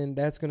them, and then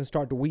that's going to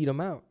start to weed them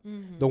out.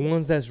 Mm-hmm. The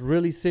ones that's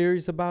really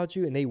serious about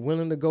you and they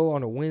willing to go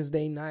on a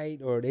Wednesday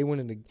night, or they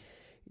willing to,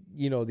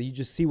 you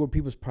just see what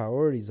people's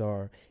priorities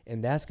are,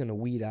 and that's going to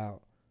weed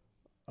out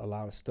a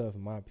lot of stuff,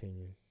 in my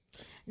opinion.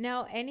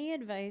 Now, any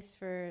advice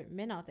for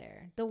men out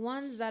there, the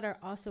ones that are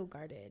also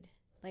guarded,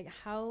 like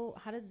how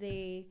did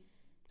they?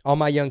 All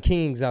my young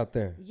kings out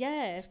there.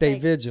 Yes. Stay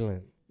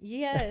vigilant.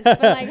 Yes,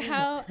 but like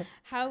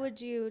how would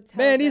you tell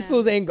Man, them? these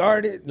fools ain't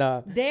guarded.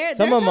 Nah.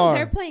 Some of them are.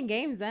 They're playing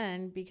games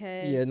then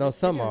because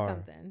some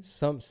are.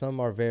 Some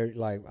are very,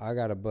 like, I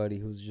got a buddy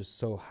who's just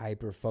so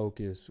hyper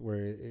focused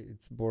where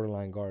it's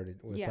borderline guarded.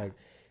 Where it's like,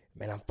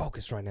 man, I'm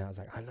focused right now. It's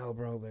like, I know,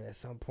 bro, but at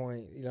some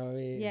point, you know what I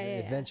mean?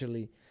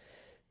 Eventually.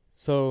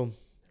 So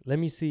let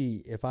me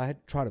see if I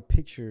try to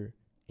picture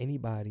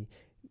anybody.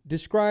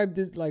 Describe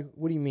this, like,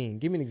 what do you mean?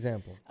 Give me an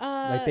example.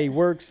 Like they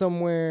work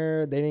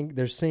somewhere,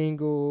 they're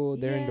single,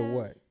 they're into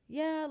what?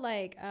 Yeah,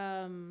 like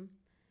I'm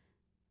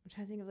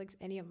trying to think of like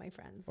any of my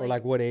friends. Or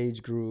like what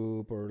age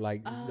group, or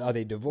like are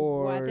they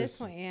divorced? Well, at this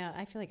point, yeah,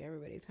 I feel like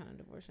everybody's kind of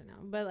divorced right now.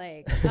 But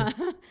like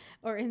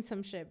or in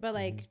some shit. But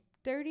like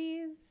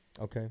 30s.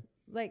 Okay.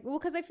 Like, well,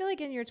 because I feel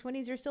like in your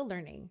 20s you're still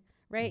learning.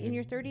 Right? Mm-hmm. In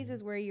your 30s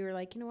is where you're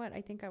like, you know what?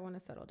 I think I want to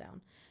settle down.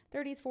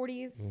 30s,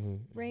 40s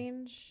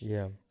range.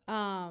 Yeah.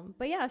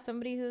 But yeah,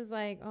 somebody who's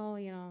like, oh,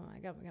 I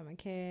got my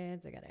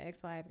kids. I got an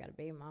ex-wife. I got a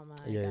baby mama.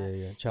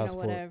 Yeah. Child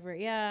support. Whatever.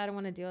 Yeah, I don't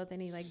want to deal with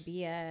any like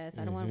BS.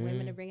 I don't want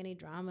women to bring any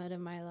drama to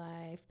my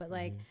life. But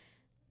like,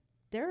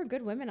 there are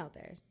good women out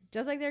there.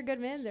 Just like there are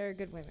good men, there are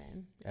good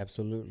women.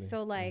 Absolutely.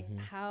 So like,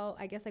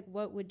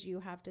 what would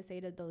you have to say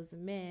to those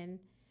men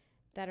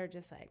that are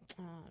just like,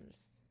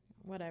 just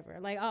whatever,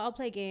 like I'll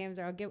play games,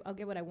 or I'll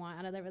get what I want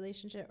out of that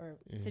relationship or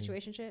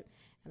situationship,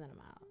 and then I'm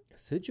out.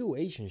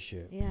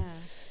 Situationship. Yeah.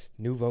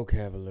 New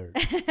vocabulary.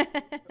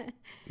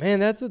 Man,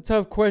 that's a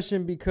tough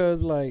question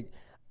because like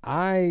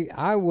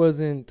I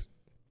wasn't.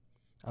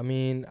 I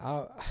mean,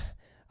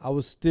 I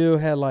was still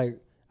had like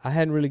I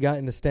hadn't really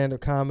gotten to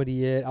stand-up comedy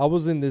yet. I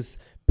was in this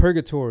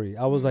purgatory.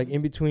 I was like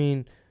in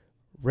between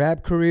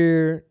rap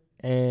career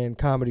and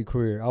comedy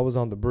career. I was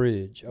on the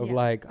bridge of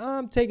like,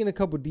 I'm taking a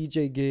couple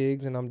DJ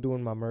gigs and I'm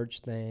doing my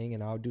merch thing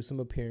and I'll do some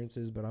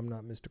appearances, but I'm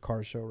not Mr.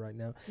 Car Show right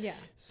now. Yeah.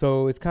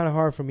 So it's kind of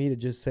hard for me to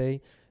just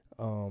say,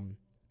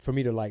 for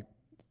me to like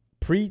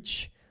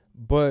preach,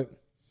 but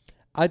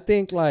I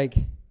think like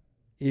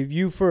if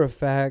you for a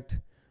fact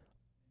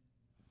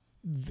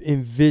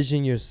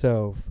envision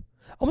yourself,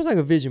 almost like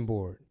a vision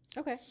board.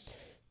 Okay.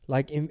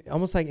 Like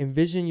almost like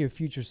envision your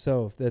future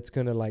self that's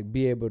going to like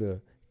be able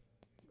to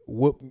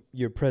whoop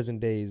your present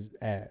day's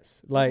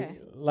ass.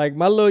 Like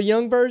my little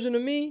young version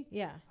of me,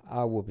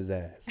 I'll whoop his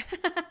ass.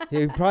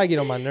 He'd probably get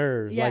on my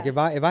nerves. Like if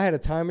I had a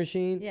time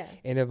machine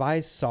and if I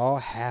saw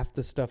half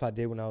the stuff I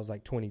did when I was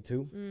like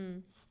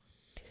 22,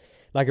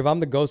 like if I'm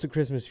the ghost of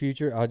Christmas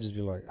future, I'll just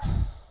be like,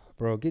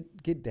 bro,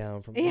 get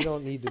down from you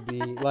don't need to be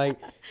like,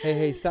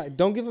 hey, stop.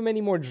 Don't give him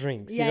any more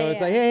drinks.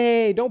 It's like,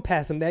 hey, don't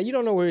pass him that. You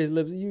don't know where his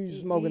lips.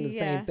 You smoking the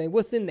same thing.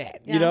 What's in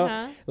that? You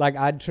know? Like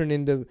I'd turn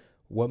into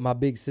what my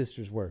big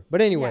sisters were.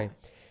 But anyway,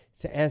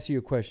 to answer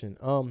your question,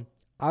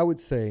 I would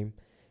say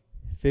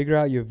figure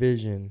out your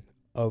vision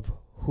of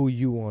who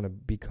you want to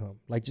become.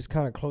 Like, just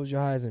kind of close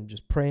your eyes and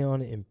just pray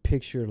on it and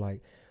picture,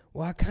 like,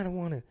 well, I kind of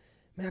want to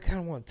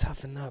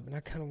toughen up, and I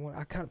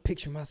kind of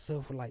picture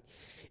myself with, like,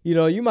 you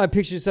know, you might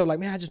picture yourself like,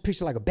 man, I just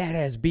picture like a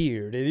badass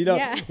beard, and, you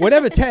know,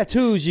 whatever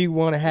tattoos you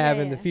want to have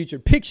in the future,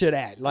 picture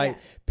that. Like,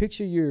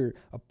 picture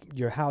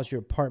your house,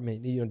 your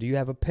apartment. You know, do you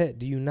have a pet?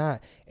 Do you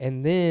not?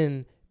 And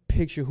then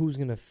picture who's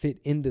gonna fit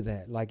into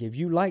that. Like, if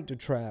you like to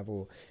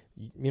travel,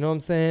 you know what I'm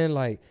saying?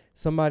 Like,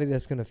 somebody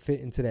that's going to fit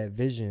into that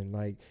vision.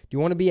 Like, do you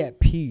want to be at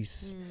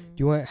peace?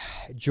 Do you want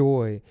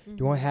joy? Do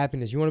you want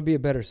happiness? You want to be a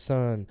better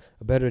son,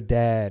 a better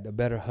dad, a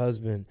better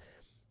husband?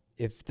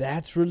 If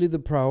that's really the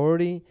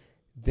priority,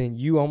 then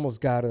you almost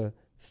got to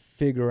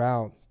figure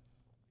out,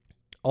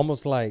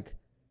 almost like,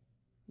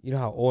 you know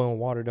how oil and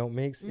water don't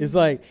mix? It's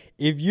like,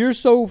 if you're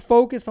so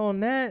focused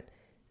on that,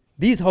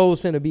 these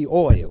hoes finna be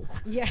oil.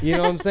 Yeah. You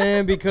know what I'm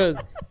saying? Because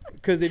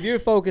if you're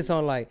focused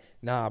on, like,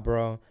 nah,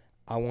 bro,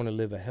 I want to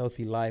live a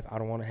healthy life. I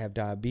don't want to have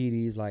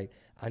diabetes. Like,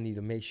 I need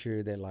to make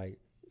sure that, like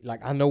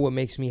I know what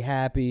makes me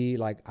happy.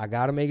 Like, I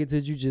got to make it to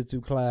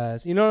jiu-jitsu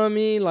class. You know what I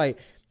mean? Like,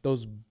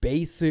 those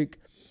basic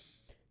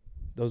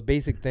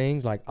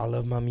things, like, I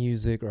love my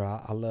music, or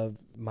I love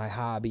my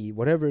hobby,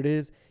 whatever it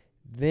is.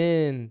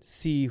 Then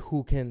see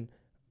who can,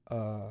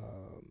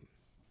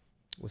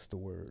 what's the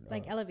word?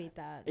 Like, elevate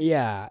that.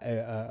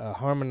 Yeah.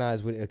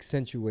 Harmonize with,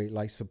 accentuate,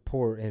 like,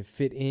 support and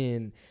fit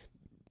in.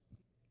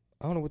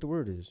 I don't know what the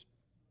word is.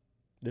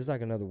 There's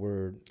like another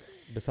word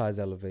besides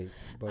elevate.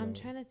 But I'm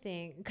trying to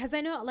think, because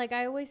I know, like,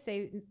 I always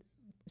say,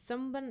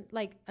 someone,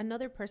 like,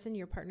 another person,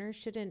 your partner,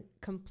 shouldn't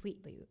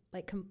complete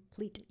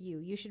you.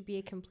 You should be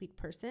a complete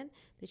person.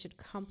 They should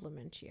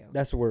complement you.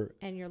 That's the word.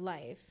 And your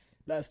life.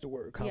 That's the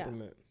word,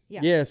 compliment.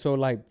 Yeah. So,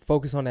 like,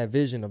 focus on that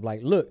vision of,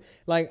 like, look,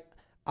 like,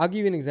 I'll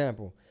give you an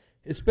example.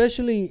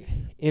 Especially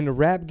in the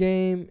rap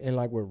game and,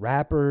 like, with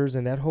rappers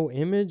and that whole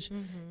image,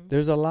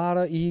 there's a lot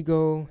of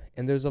ego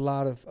and there's a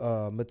lot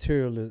of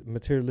materialism,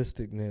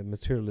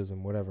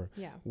 whatever.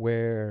 Yeah.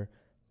 Where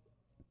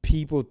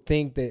people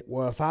think that,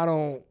 well, if I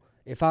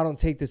don't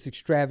take this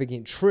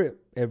extravagant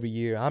trip every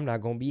year, I'm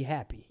not gonna be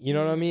happy. You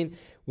know what I mean?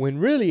 When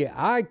really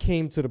I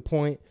came to the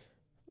point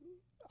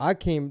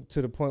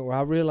where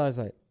I realized,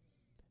 like,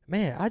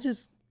 man, I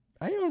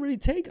don't really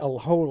take a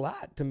whole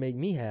lot to make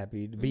me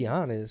happy, to be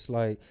honest.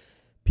 Like,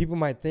 people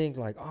might think,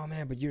 like, oh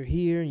man, but you're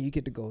here and you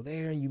get to go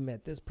there and you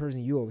met this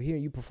person, you over here,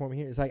 you perform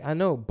here. It's like, I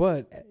know,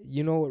 but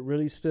you know what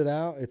really stood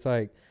out? It's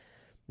like,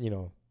 you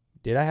know,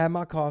 did I have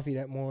my coffee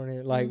that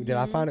morning? Like, did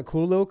I find a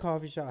cool little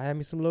coffee shop? I had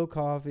me some little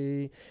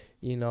coffee.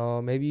 You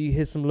know, maybe you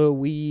hit some little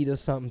weed or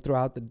something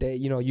throughout the day.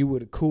 You know, you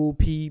with cool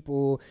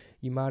people.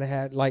 You might have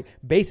had, like,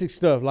 basic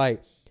stuff,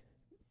 like,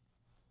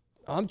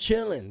 I'm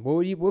chilling.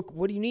 What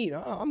do you need?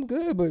 Oh, I'm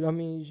good, but I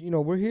mean, you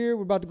know, we're here.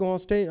 We're about to go on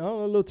stage.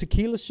 Oh, a little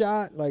tequila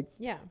shot. Like,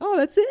 yeah. Oh,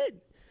 that's it.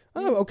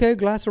 Oh, okay.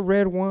 Glass of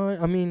red wine.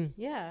 I mean,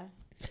 yeah.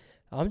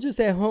 I'm just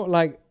at home.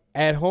 Like,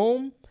 at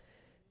home,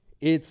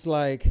 it's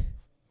like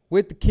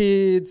with the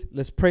kids.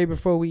 Let's pray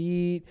before we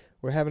eat.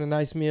 We're having a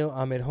nice meal.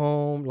 I'm at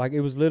home. Like,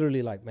 it was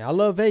literally like, man, I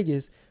love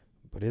Vegas,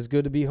 but it's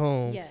good to be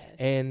home. Yes.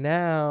 And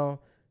now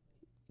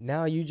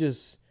you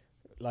just,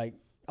 like,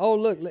 oh,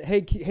 look,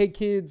 hey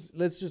kids,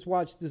 let's just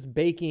watch this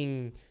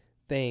baking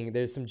thing.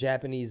 There's some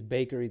Japanese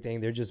bakery thing.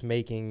 They're just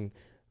making,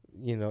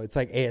 you know, it's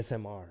like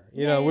ASMR.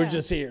 You know, we're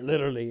just here,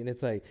 literally. And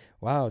it's like,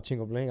 wow,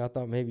 Chingo Bling, I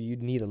thought maybe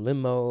you'd need a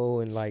limo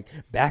and, like,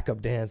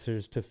 backup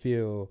dancers to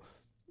feel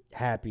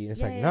happy. And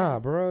it's like, nah,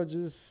 bro,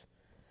 just,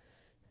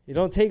 it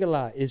don't take a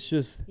lot. It's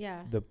just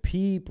the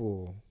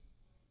people.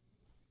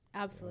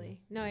 Absolutely.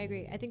 No, I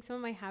agree. I think some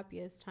of my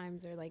happiest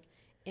times are, like,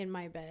 in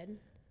my bed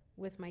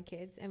with my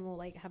kids, and we'll,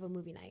 like, have a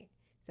movie night.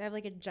 So I have,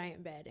 like, a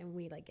giant bed, and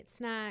we, like, get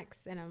snacks,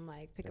 and I'm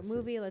like, pick a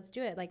movie, let's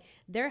do it. Like,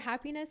 their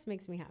happiness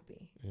makes me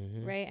happy,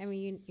 right? I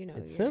mean, you know,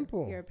 it's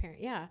simple. You're a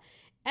parent, yeah.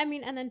 I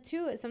mean, and then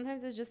too,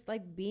 sometimes it's just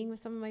like being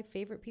with some of my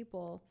favorite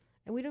people,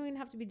 and we don't even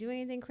have to be doing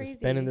anything crazy.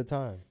 Just spending the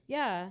time.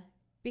 Yeah,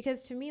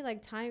 because to me,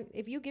 like, time.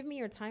 If you give me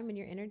your time and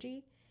your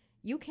energy,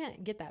 you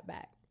can't get that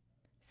back.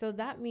 So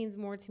that means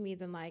more to me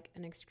than, like,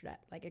 an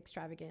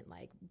extravagant,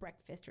 like,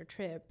 breakfast or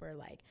trip or,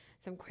 like,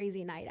 some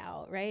crazy night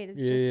out, right?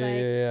 It's just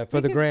like for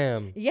the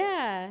gram.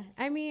 Yeah,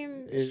 I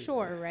mean,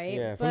 sure, right?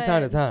 Yeah, from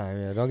time to time.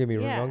 Yeah, don't get me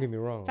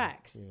wrong.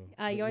 Facts.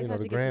 You always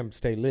have to the gram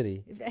stay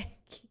litty.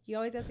 You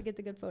always have to get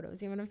the good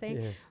photos. You know what I'm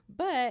saying? Yeah.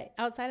 But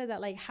outside of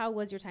that, like, how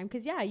was your time?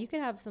 Because you could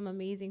have some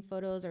amazing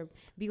photos or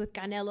be with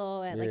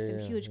Canelo at like some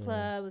huge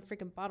club with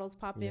freaking bottles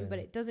popping, but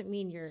it doesn't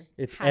mean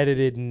it's happy.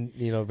 Edited and,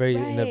 you know, very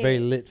in a very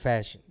lit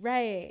fashion.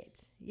 Right.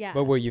 Yeah.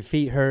 But were your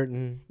feet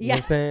hurting? You know what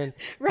I'm saying?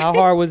 Right. How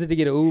hard was it to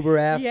get an Uber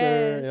after?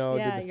 Yes, you know,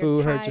 did the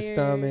food hurt your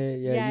stomach?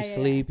 Yeah, you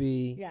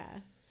sleepy? Yeah.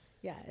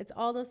 Yeah. It's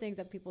all those things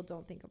that people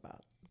don't think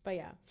about. But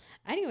yeah.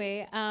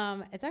 Anyway,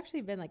 it's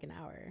actually been like an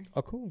hour.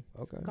 Oh, cool.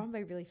 Okay. It's gone by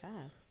really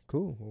fast.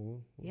 Cool.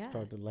 We'll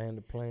start to land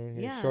the plane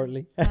here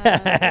shortly.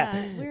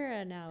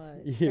 We're now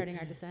starting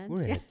our descent.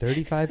 We're at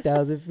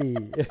 35,000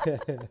 feet.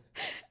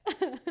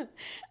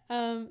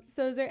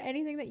 So is there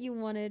anything that you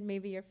wanted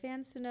maybe your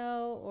fans to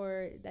know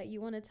or that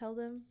you want to tell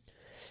them?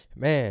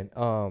 Man,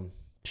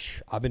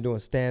 I've been doing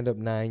stand-up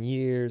 9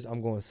 years.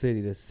 I'm going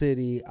city to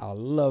city. I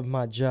love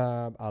my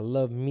job. I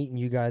love meeting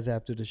you guys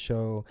after the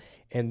show.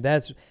 And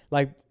that's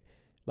like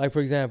for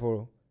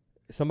example,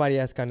 somebody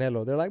asked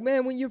Canelo, they're like,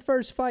 man, when your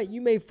first fight, you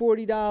made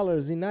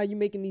 $40 and now you're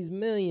making these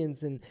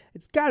millions and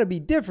it's got to be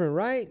different,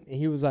 right? And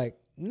he was like,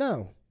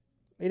 no,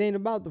 it ain't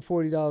about the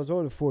 $40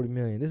 or the 40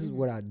 million. This is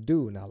what I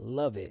do and I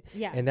love it.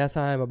 Yeah. And that's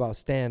how I'm about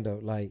stand-up.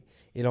 Like,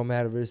 it don't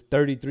matter if it's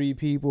 33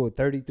 people or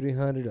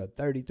 3,300 or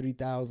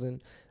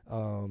 33,000.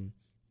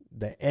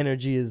 The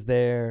energy is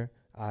there.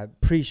 I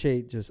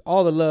appreciate just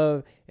all the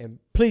love. And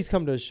please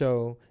come to the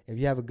show. If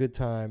you have a good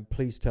time,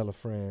 please tell a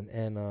friend.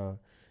 And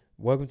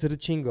welcome to the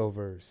Chingo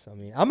verse. I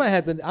mean, I might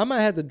have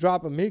to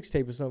drop a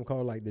mixtape or something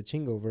called like the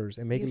Chingo verse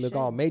and make it look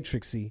all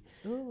matrixy.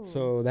 Ooh.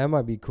 So that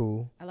might be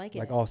cool. I like it.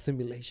 Like all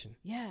simulation.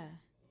 Yeah.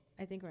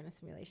 I think we're in a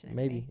simulation.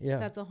 Maybe, yeah.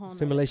 That's a whole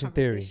simulation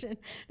theory.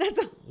 That's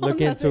a whole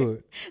Look into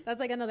it. That's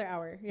like another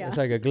hour. Yeah. It's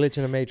like a glitch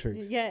in the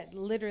matrix. Yeah,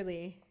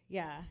 literally.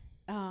 Yeah.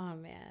 Oh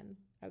man.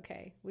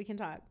 Okay, we can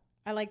talk.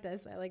 I like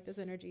this. I like this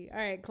energy. All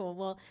right, cool.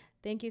 Well,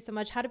 thank you so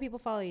much. How do people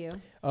follow you?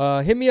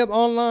 Hit me up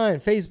online,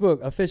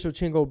 Facebook, official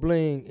Chingo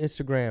Bling,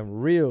 Instagram,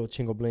 real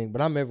Chingo Bling.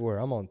 But I'm everywhere.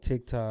 I'm on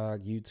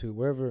TikTok, YouTube,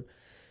 wherever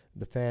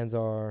the fans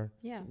are.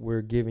 Yeah.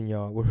 We're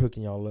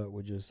hooking y'all up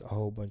with just a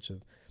whole bunch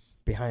of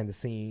behind the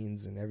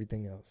scenes and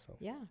everything else. So.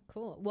 Yeah,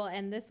 cool. Well,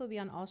 and this will be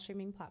on all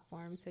streaming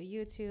platforms. So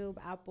YouTube,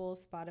 Apple,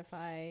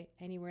 Spotify,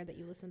 anywhere that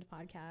you listen to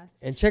podcasts.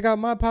 And check out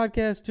my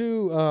podcast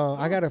too.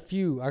 I got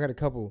a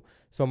couple.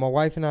 So my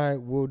wife and I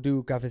will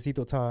do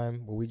Cafecito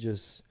Time where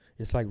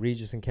it's like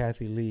Regis and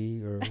Kathy Lee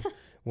or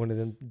one of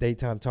them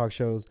daytime talk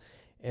shows.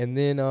 And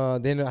then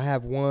I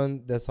have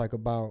one that's like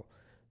about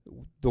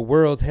the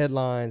world's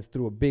headlines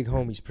through a big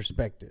homie's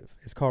perspective.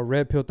 It's called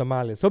Red Pill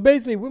Tamale. So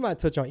basically, we might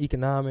touch on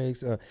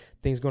economics,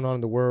 things going on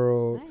in the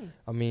world. Nice.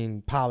 I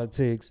mean,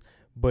 politics,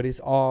 but it's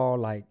all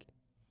like,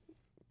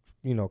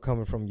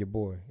 coming from your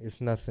boy. It's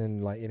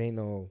nothing like, it ain't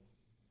no,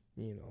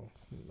 no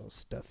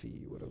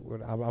stuffy.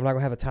 I'm not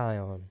gonna have a tie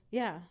on.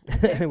 Yeah.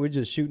 Okay. We're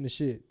just shooting the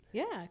shit.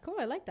 Yeah, cool.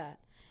 I like that.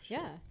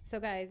 Yeah. So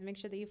guys, make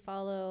sure that you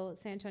follow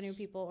San Antonio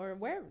people or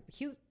where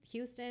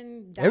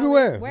Houston, Dallas,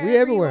 Everywhere. We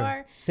everywhere. You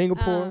are.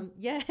 Singapore.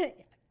 Yeah.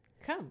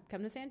 Come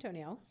to San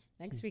Antonio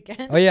next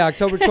weekend. Oh yeah,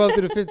 October 12th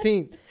to the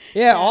 15th.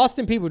 Yeah,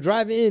 Austin people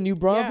drive in, New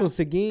Braunfels,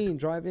 Seguin,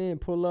 drive in,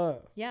 pull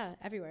up. Yeah,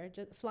 everywhere.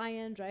 Just fly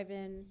in, drive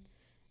in,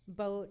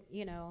 boat,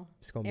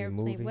 it's gonna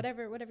airplane, be a movie.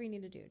 whatever you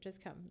need to do.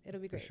 Just come. It'll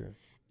be great. For sure.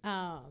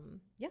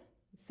 Yeah.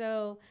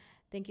 So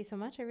thank you so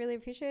much. I really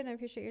appreciate it. I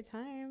appreciate your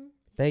time.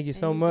 Thank you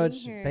so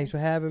much. Thanks for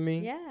having me.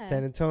 Yeah.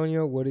 San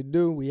Antonio, what it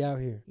do? We out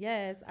here.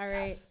 Yes. All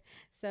right.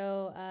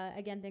 So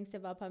again, thanks to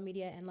Valpa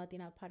Media and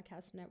Latina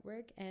Podcast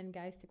Network. And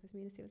guys, stick with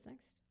me to see what's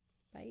next.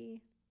 Bye.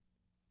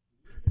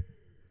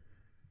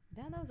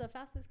 Damn, that was the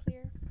fastest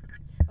clear.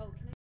 Oh,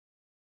 can I?